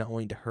disappoint, not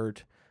wanting to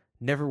hurt,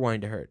 never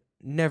wanting to hurt.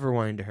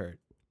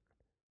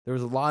 There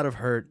was a lot of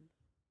hurt.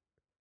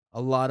 A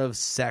lot of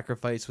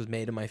sacrifice was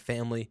made in my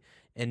family,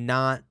 and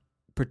not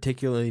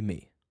particularly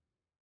me.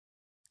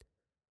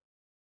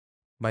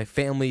 My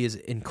family is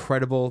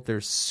incredible.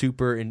 They're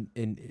super and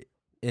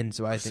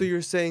so I think. So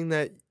you're saying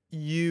that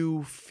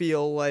you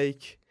feel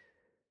like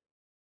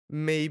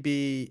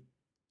maybe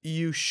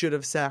you should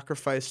have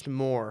sacrificed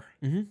more.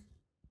 Mm-hmm.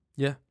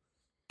 Yeah.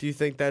 Do you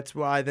think that's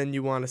why then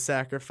you want to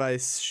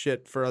sacrifice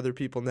shit for other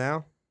people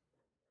now?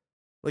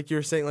 Like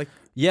you're saying, like,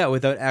 yeah,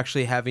 without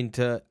actually having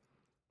to.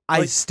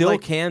 I still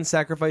can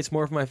sacrifice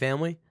more for my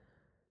family,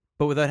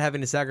 but without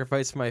having to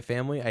sacrifice for my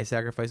family, I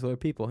sacrifice other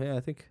people. Yeah, I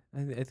think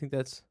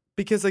that's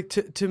because like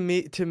to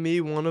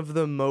me one of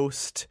the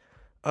most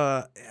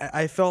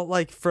I felt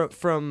like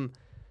from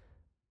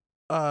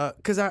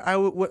because I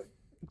would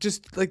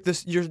just like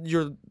this your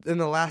in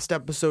the last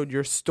episode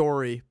your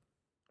story.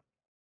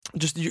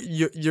 Just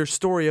your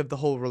story of the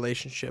whole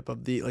relationship,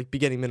 of the like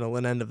beginning, middle,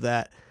 and end of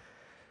that.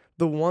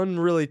 The one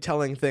really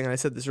telling thing, and I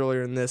said this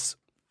earlier in this,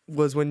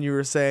 was when you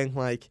were saying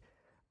like,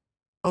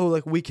 oh,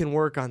 like we can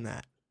work on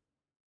that.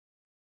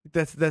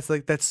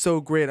 That's so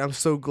great. I'm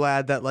so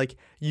glad that like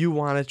you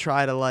want to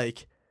try to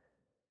like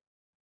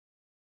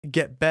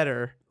get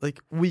better. Like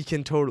we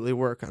can totally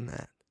work on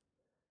that.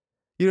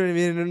 You know what I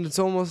mean? And it's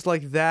almost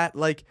like that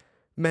like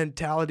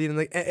mentality, and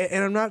like,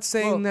 and I'm not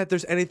saying that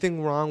there's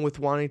anything wrong with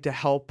wanting to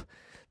help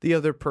the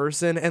other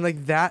person, and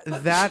like that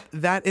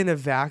in a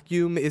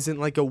vacuum isn't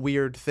like a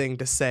weird thing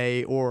to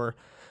say or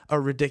a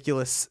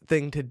ridiculous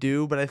thing to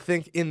do, but I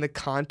think in the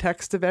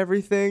context of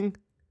everything,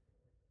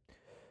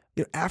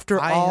 you know, after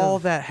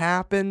that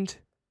happened,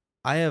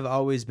 I have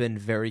always been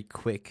very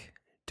quick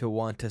to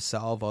want to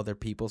solve other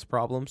people's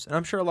problems, and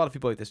I'm sure a lot of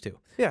people like this too.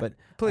 Yeah, but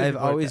plenty of I've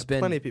people like always that. been.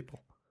 Plenty of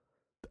people.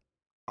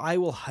 I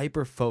will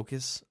hyper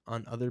focus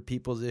on other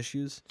people's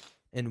issues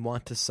and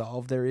want to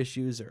solve their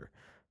issues or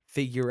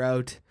figure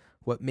out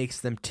what makes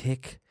them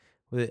tick.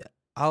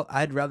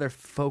 I'd rather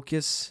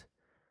focus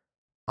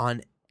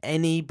on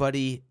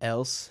anybody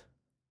else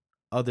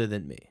other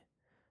than me.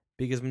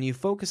 Because when you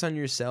focus on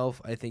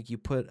yourself, I think you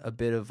put a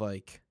bit of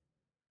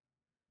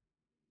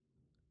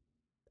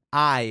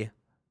I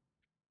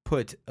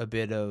put a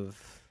bit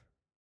of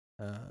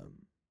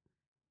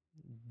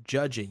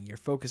judging. You're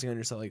focusing on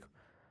yourself, like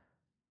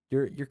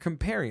you're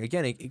comparing.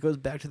 Again, it goes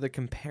back to the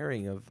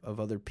comparing of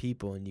other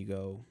people, and you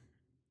go,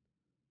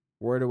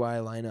 where do I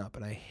line up?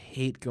 And I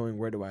hate going,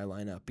 where do I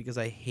line up? Because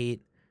I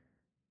hate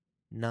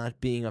not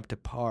being up to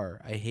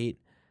par. I hate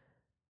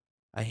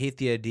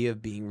the idea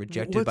of being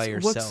rejected by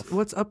yourself.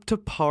 What's up to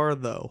par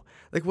though?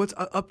 Like what's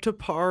up to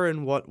par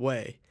in what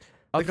way?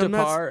 Up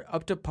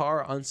to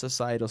par on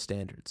societal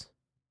standards.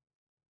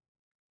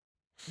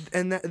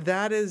 And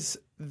that is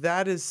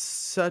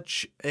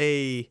such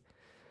a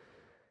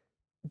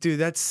dude,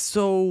 that's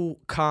so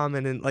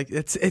common, and like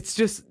it's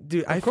just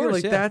dude, I feel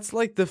like that's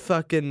like the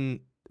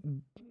fucking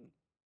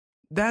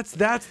that's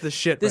the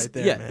shit right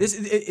there. Yeah, man.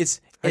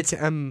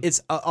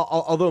 It's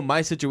although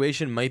my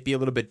situation might be a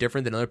little bit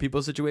different than other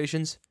people's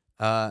situations,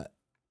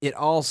 it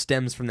all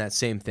stems from that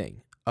same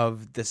thing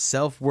of the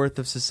self-worth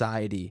of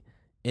society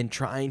and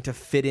trying to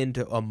fit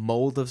into a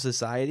mold of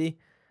society.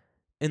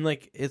 And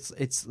like it's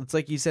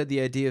like you said,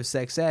 the idea of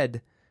sex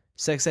ed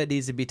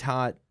needs to be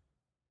taught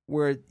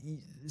where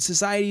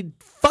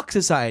fuck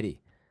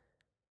society.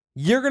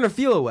 You're going to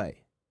feel a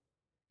way.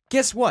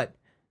 Guess what?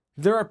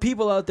 There are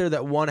people out there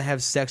that want to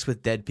have sex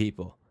with dead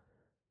people.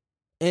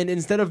 And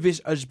instead of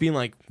just being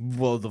like,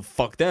 well,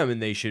 fuck them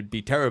and they should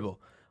be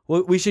terrible,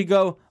 well, we should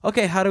go,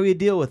 okay, how do we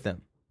deal with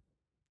them?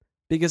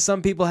 Because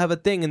some people have a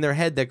thing in their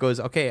head that goes,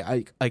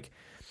 okay,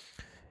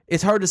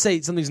 it's hard to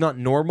say something's not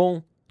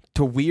normal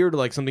to weird,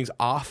 like something's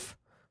off.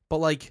 But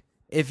like,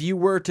 if you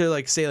were to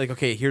like say like,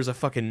 okay, here's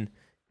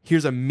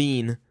a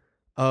mean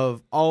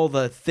of all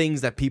the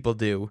things that people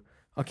do.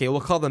 Okay,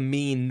 we'll call the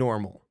mean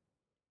normal.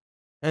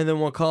 And then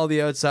we'll call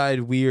the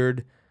outside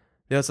weird,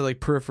 the outside like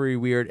periphery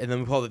weird, and then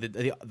we'll call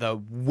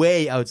the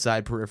way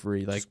outside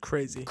periphery like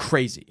it's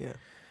crazy. Yeah.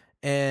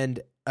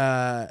 And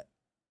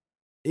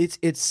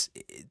it's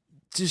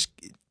just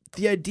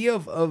the idea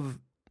of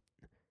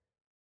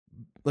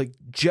like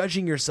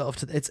judging yourself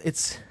to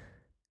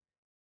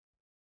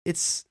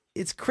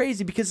it's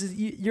crazy because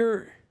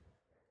you're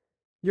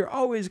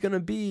always gonna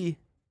be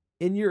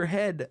in your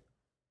head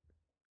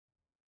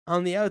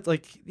on the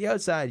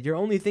outside. You're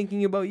only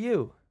thinking about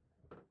you.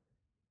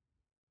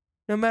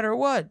 No matter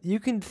what, you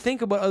can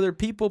think about other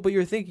people, but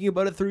you're thinking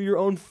about it through your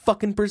own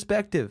fucking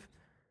perspective.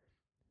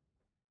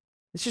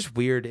 It's just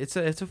weird. It's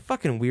a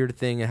fucking weird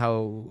thing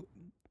how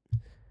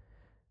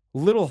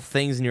little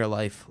things in your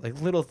life,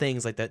 like little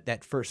things like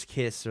that first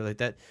kiss or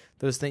like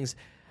those things,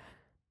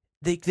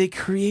 they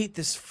create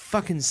this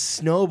fucking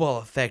snowball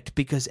effect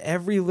because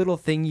every little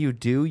thing you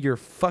do, you're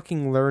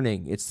fucking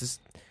learning. It's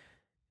just,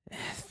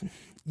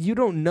 you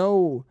don't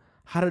know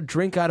how to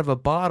drink out of a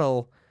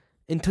bottle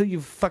until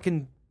you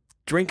fucking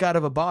drink out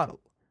of a bottle.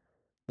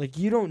 Like,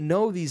 you don't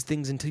know these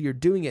things until you're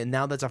doing it, and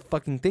now that's a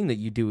fucking thing that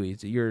you do.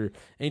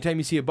 Anytime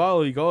you see a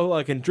bottle, you go, oh,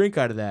 I can drink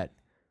out of that.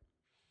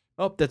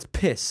 Oh, that's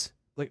piss.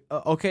 Like,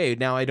 okay,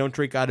 now I don't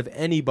drink out of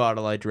any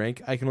bottle I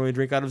drink. I can only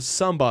drink out of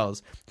some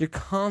bottles. You're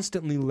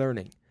constantly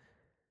learning.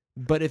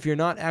 But if you're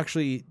not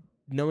actually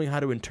knowing how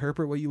to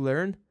interpret what you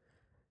learn,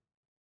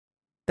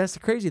 that's the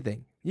crazy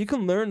thing. You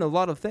can learn a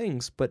lot of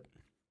things, but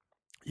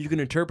you can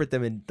interpret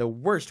them in the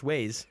worst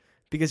ways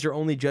because you're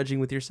only judging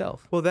with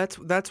yourself. Well,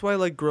 that's why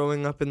like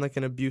growing up in like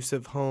an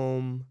abusive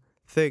home,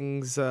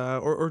 things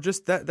or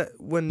just that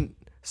when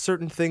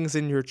certain things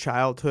in your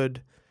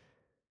childhood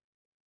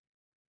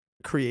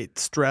create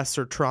stress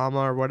or trauma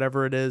or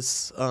whatever it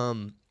is,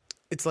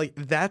 it's like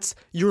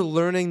you're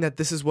learning that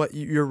this is what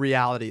your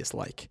reality is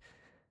like.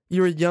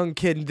 You're a young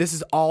kid and this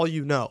is all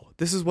you know.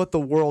 This is what the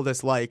world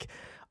is like.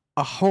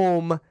 A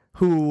home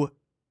who,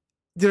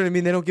 you know what I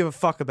mean? They don't give a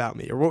fuck about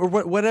me, or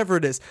whatever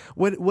it is.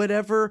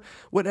 Whatever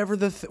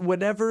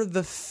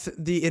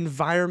the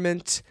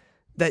environment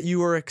that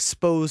you are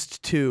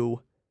exposed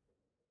to,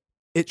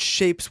 it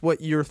shapes what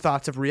your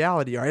thoughts of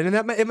reality are, and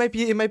it might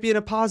be in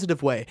a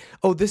positive way.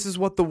 Oh, this is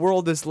what the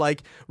world is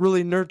like,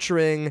 really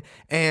nurturing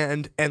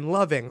and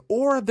loving.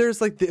 Or there's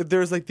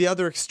the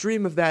other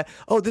extreme of that.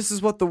 Oh, this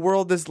is what the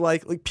world is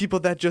like people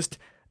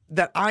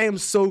that I am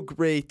so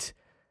great.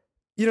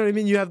 You know what I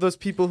mean? You have those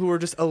people who are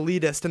just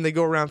elitist and they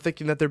go around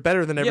thinking that they're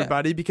better than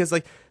everybody because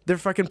like their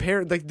fucking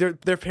parents, like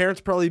their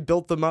parents probably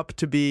built them up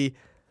to be.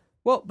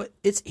 Well, but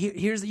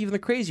here's even the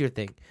crazier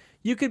thing.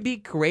 You could be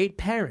great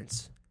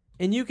parents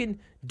and you can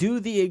do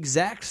the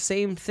exact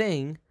same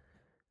thing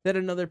that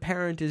another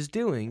parent is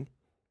doing,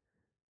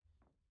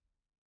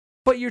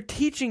 but you're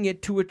teaching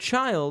it to a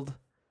child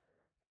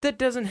that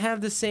doesn't have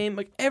the same,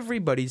 like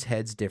everybody's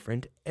head's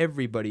different.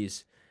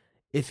 Everybody's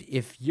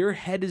if your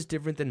head is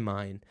different than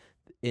mine,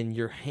 and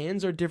your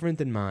hands are different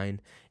than mine,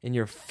 and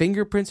your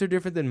fingerprints are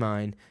different than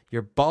mine,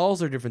 your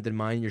balls are different than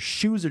mine, your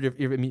shoes are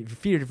different, your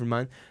feet are different than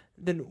mine,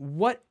 then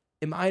what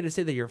am I to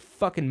say that your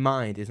fucking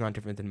mind is not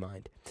different than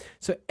mine?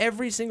 So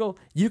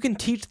you can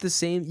teach the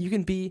same. You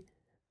can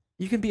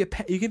be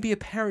a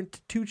parent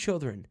to 2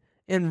 children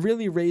and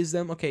really raise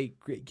them. Okay,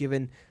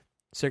 given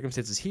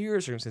circumstances here,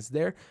 circumstances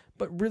there,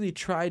 but really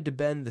try to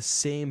bend the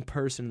same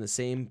person, the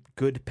same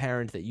good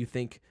parent that you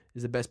think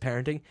is the best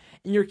parenting,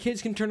 and your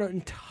kids can turn out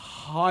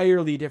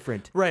entirely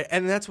different. Right,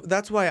 and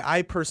that's why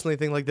I personally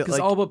think like that. It's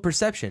all about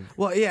perception.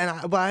 Well,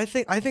 yeah, but I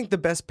think the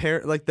best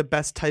the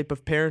best type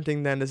of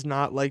parenting then is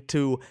not like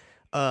to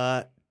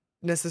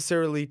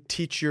necessarily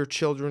teach your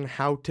children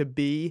how to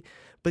be,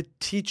 but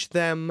teach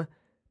them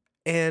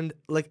and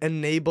like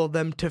enable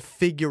them to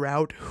figure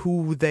out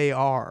who they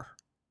are.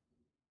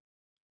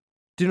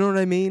 Do you know what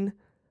I mean?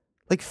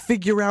 Like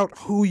figure out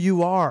who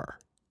you are.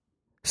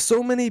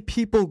 So many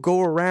people go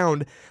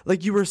around,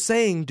 like you were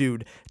saying,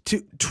 dude,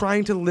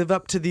 trying to live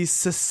up to these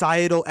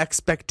societal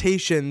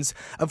expectations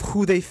of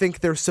who they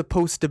think they're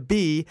supposed to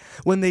be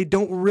when they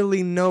don't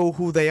really know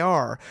who they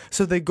are.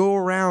 So they go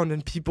around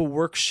and people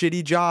work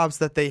shitty jobs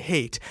that they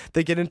hate.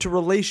 They get into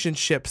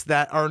relationships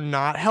that are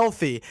not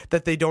healthy,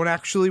 that they don't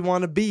actually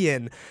want to be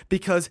in,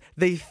 because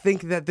they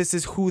think that this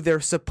is who they're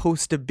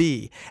supposed to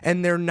be.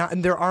 And they're not,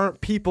 and there aren't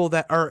people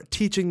that are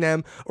teaching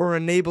them or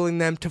enabling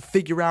them to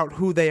figure out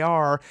who they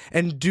are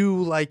and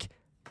do like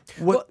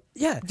what. Well,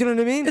 yeah, do you know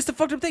what I mean? It's the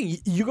fucked up thing.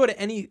 You go to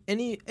any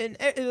and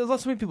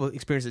lots of many people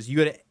experience this. You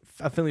go to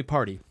a family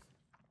party,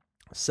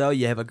 so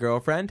you have a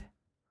girlfriend.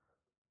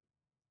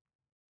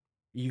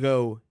 You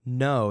go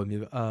no, and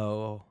you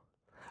go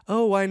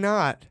oh, why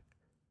not?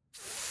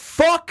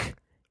 Fuck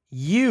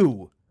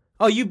you.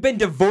 Oh, you've been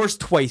divorced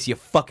twice, you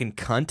fucking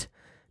cunt.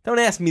 Don't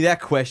ask me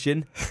that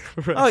question.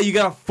 Right. Oh, you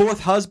got a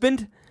 4th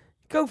husband?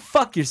 Go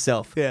fuck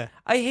yourself. Yeah.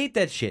 I hate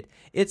that shit.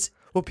 It's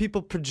Well,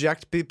 people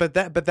project, but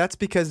that's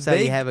because so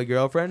they you have a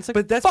girlfriend. It's like,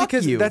 But that's fuck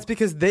because you. that's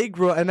because they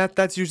grew up, and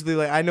that's usually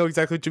like I know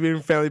exactly what you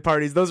mean. Family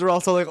parties; those are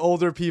also like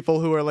older people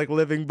who are like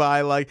living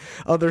by like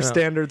other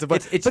standards of.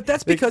 But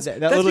that's because that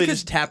that's literally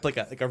because, just tapped like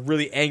a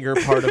really anger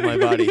part of my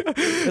body.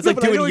 It's like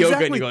but I doing know yoga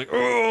exactly. and you're going,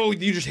 oh,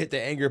 you just hit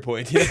the anger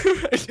point. You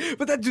know? Right.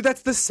 But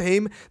that's the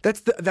same.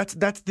 That's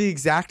the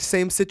exact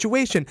same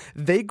situation.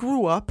 They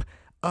grew up.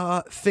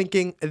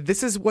 Thinking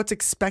this is what's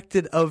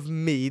expected of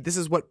me. This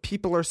is what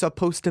people are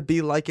supposed to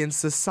be like in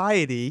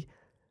society.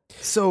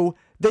 So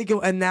they go,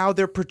 and now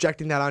they're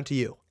projecting that onto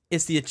you.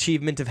 It's the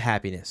achievement of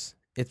happiness.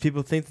 If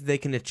people think that they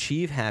can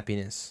achieve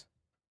happiness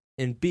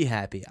and be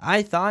happy,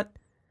 I thought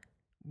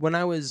when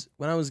I was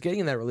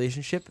getting in that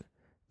relationship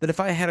that if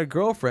I had a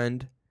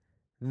girlfriend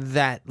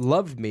that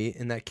loved me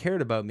and that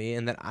cared about me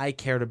and that I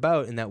cared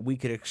about and that we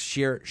could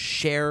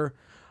share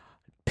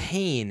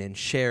pain and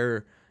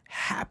share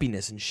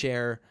happiness and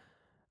share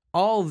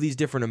all of these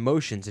different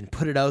emotions and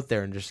put it out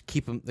there and just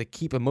keep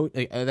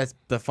that's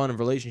the fun of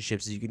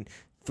relationships is you can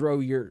throw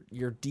your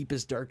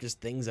deepest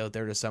darkest things out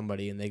there to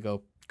somebody and they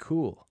go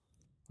cool.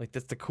 Like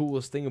that's the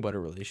coolest thing about a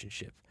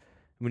relationship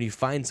when you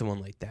find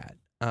someone like that.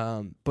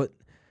 But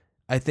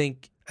I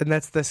think, and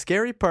that's the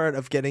scary part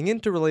of getting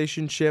into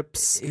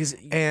relationships,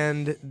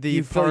 and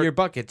you fill your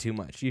bucket too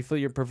much. You fill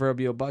your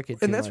proverbial bucket too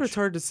much. And that's where it's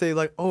hard to say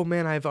like, oh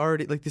man, I've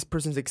already like this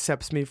person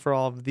accepts me for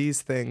all of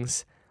these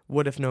things.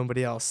 What if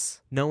nobody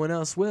else? No one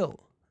else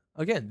will.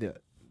 Again,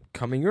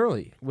 coming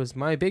early was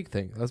my big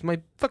thing. That was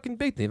my fucking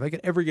big thing. If I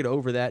could ever get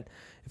over that,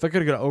 if I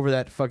could have got over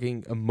that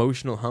fucking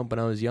emotional hump when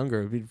I was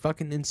younger, it would be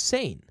fucking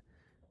insane.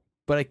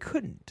 But I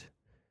couldn't.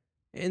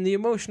 And the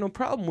emotional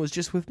problem was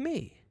just with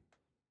me.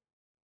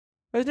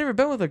 I've never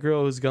been with a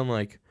girl who's gone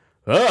like,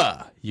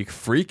 you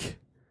freak.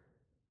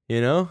 You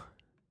know?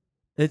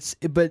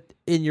 But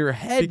in your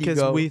head, because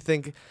you go, we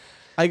think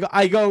I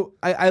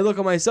look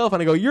at myself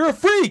and I go, you're a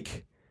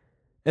freak.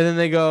 And then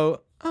they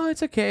go, oh,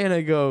 it's okay. And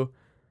I go,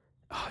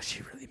 oh,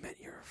 she really meant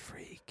you're a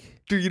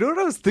freak. Dude, you know what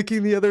I was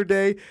thinking the other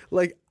day?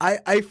 Like,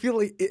 I feel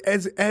like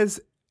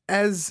as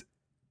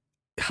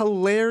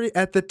hilarious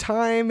at the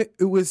time,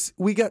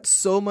 we got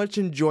so much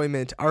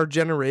enjoyment, our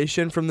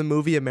generation, from the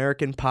movie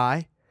American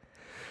Pie.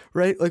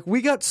 Right? Like,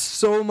 we got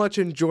so much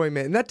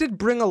enjoyment, and that did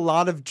bring a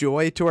lot of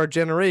joy to our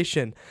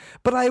generation.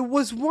 But I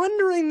was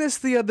wondering this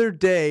the other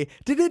day,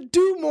 did it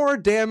do more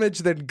damage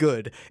than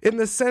good? In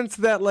the sense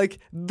that, like,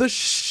 the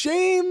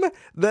shame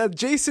that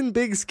Jason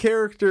Biggs'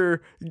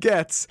 character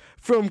gets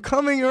from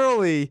coming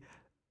early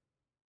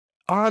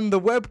on the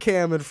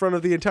webcam in front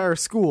of the entire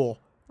school,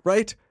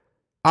 right?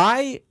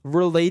 I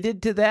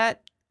related to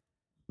that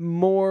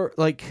more,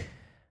 like,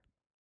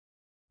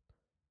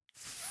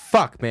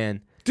 fuck,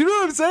 man. Do you know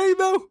what I'm saying,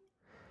 though?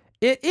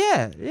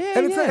 Yeah.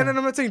 And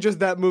I'm not saying just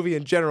that movie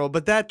in general,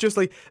 but that just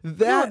like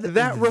that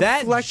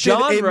reflected that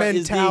genre a mentality.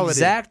 Is the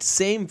exact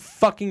same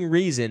fucking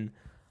reason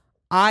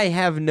I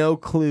have no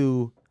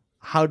clue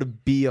how to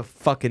be a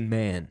fucking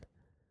man.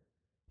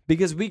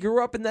 Because we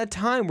grew up in that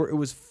time where it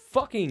was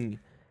fucking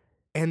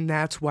And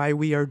that's why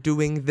we are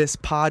doing this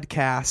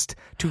podcast,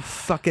 to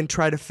fucking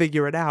try to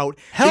figure it out.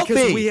 Help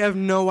because me. we have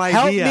no idea.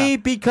 Help me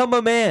become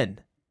a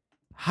man.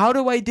 How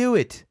do I do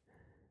it?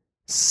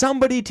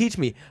 Somebody teach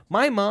me.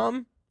 My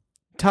mom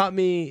taught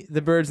me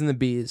the birds and the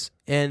bees,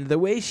 and the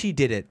way she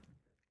did it,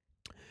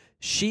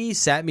 she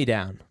sat me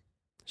down.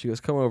 She goes,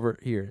 come over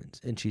here,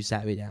 and she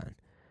sat me down.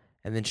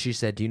 And then she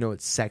said, do you know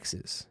what sex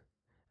is?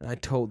 And I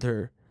told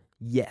her,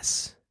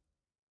 yes.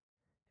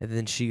 And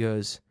then she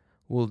goes,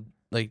 well,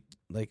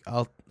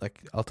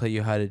 I'll tell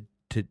you how to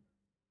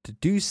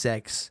do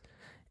sex.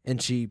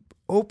 And she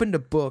opened a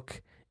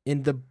book,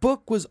 and the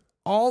book was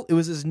it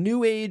was this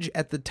new age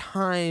at the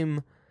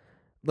time,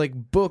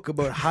 like, book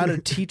about how to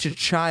teach a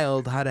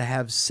child how to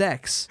have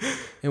sex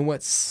and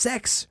what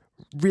sex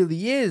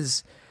really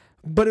is.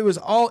 But it was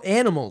all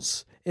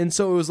animals. And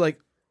so it was like,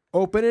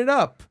 open it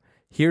up.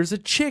 Here's a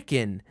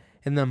chicken,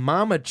 and the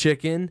mama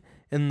chicken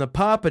and the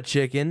papa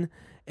chicken.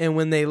 And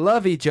when they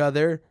love each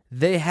other,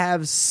 they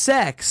have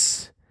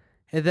sex.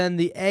 And then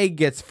the egg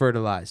gets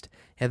fertilized.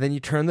 And then you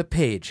turn the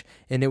page,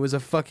 and it was a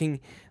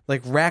fucking,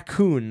 like,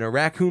 raccoon. A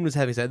raccoon was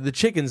having sex. The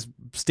chickens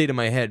stayed in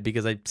my head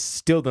because I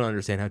still don't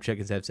understand how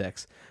chickens have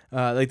sex.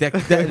 Like,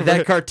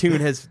 that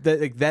cartoon has,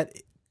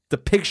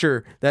 the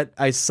picture that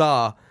I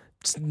saw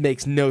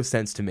makes no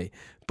sense to me.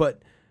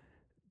 But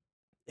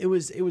it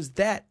was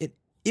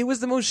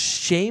the most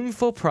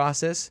shameful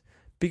process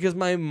because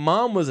my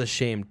mom was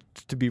ashamed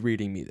to be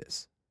reading me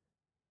this.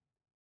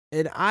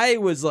 And I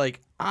was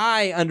like,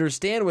 I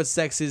understand what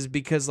sex is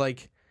because,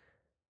 like,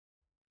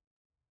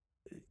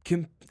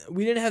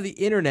 we didn't have the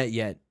internet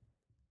yet,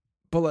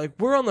 but, like,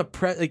 we're on the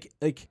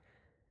like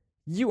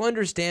you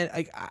understand.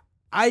 Like,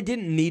 I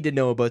didn't need to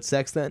know about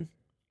sex then.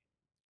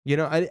 You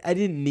know, I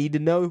didn't need to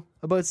know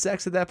about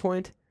sex at that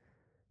point.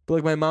 But,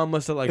 like, my mom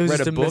must have, like, read a book.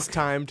 It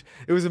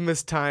was a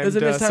mistimed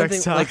sex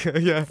sex talk.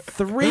 Like, yeah.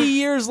 3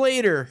 years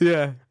later.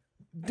 Yeah.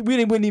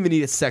 We wouldn't even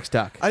need a sex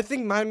talk. I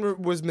think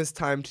mine was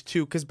mistimed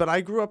too, but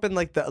I grew up in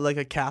like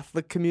a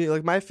Catholic community.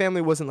 Like, my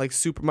family wasn't like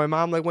super. My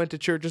mom, like, went to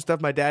church and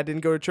stuff. My dad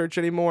didn't go to church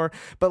anymore.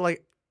 But I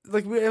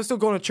was still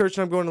going to church,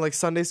 and I'm going to, like,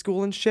 Sunday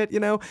school and shit, you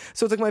know?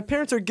 So it's like my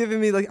parents are giving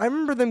me, like, I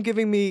remember them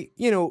giving me,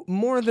 you know,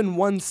 more than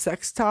one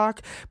sex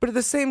talk, but at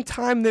the same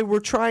time, they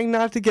were trying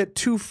not to get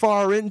too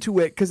far into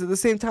it, because at the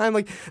same time,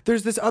 like,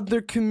 there's this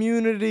other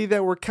community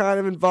that we're kind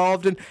of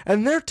involved in,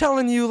 and they're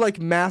telling you, like,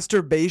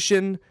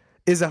 masturbation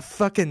is a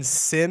fucking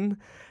sin.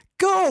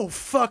 Go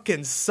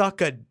fucking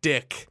suck a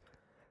dick.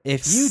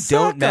 If you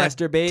Suck don't a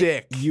masturbate,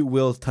 dick. you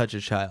will touch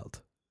a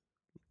child.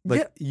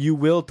 Like, Yeah. you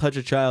will touch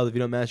a child if you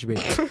don't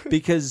masturbate.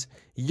 Because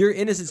your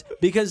innocence.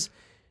 Because,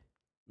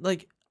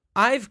 like,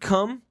 I've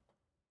come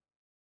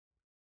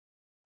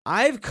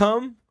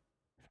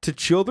to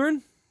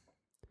children,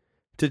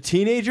 to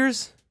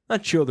teenagers,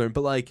 not children,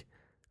 but, like,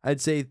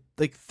 I'd say,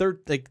 like,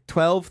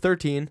 12,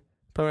 13,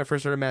 probably when I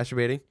first started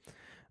masturbating.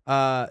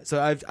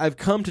 So I've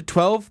come to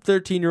 12,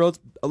 13-year-olds,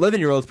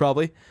 11-year-olds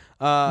probably.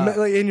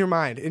 Like, in your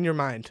mind. In my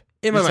mind,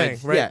 saying,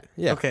 right?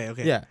 Yeah. Okay.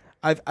 Yeah.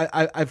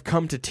 I've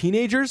come to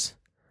teenagers,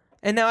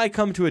 and now I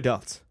come to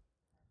adults.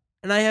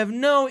 And I have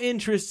no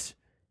interest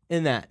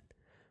in that.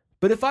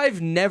 But if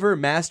I've never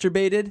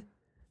masturbated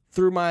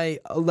through my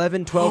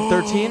 11, 12,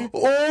 13...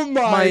 Oh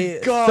my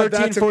God, 13,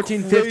 that's 14,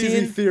 a crazy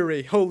 15,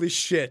 theory. Holy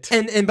shit.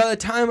 And by the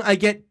time I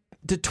get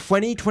to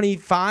 20,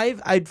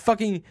 25, I'd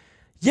masturbate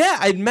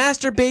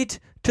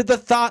to the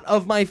thought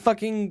of my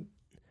fucking...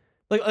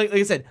 Like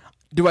I said,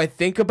 do I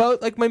think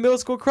about, like, my middle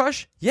school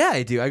crush? Yeah,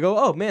 I do. I go,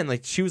 oh, man,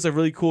 like, she was a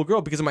really cool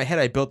girl, because in my head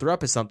I built her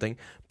up as something.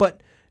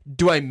 But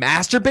do I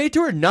masturbate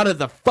to her? Not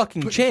a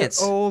fucking chance.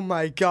 Oh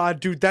my God,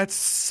 dude, that's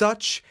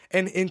such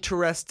an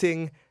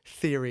interesting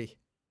theory.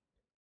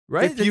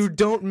 Right? If you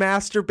don't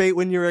masturbate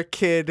when you're a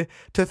kid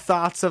to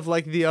thoughts of,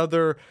 like, the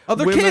other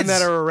women kids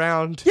that are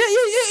around. Yeah.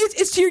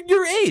 It's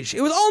your age.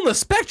 It was all on the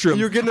spectrum.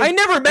 I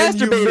never and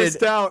you masturbated.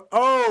 missed out.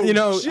 Oh, You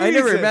know, I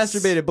never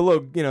Jesus. masturbated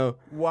below, you know.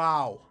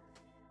 Wow.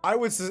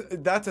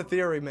 That's a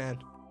theory, man.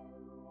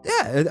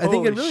 Yeah, I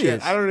think it really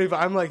is. I don't even,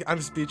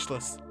 I'm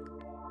speechless.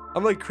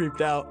 I'm, like,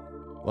 creeped out.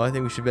 Well, I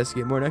think we should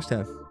investigate more next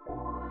time.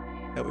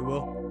 Yeah, we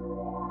will.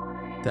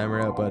 Timer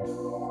out, bud.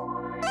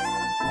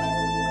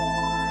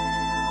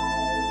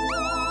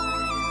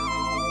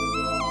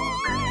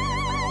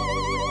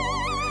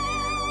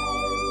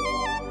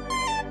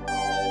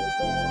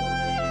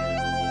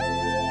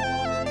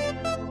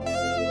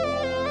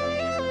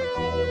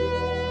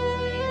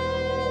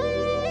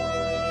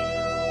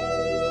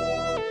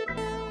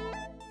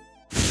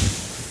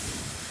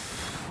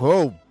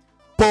 Oh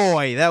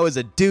boy, that was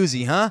a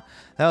doozy, huh?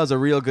 That was a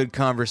real good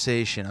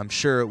conversation. I'm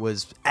sure it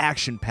was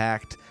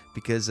action-packed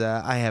because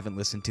I haven't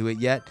listened to it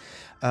yet.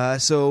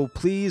 So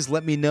please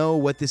let me know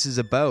what this is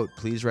about.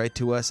 Please write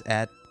to us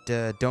at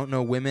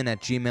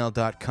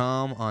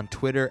don'tknowwomen@gmail.com, on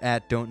Twitter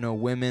at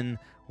don'tknowwomen.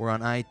 We're on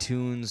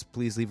iTunes.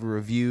 Please leave a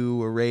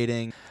review, a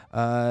rating.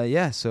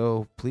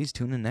 So please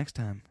tune in next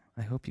time.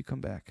 I hope you come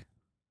back.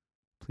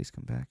 Please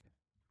come back.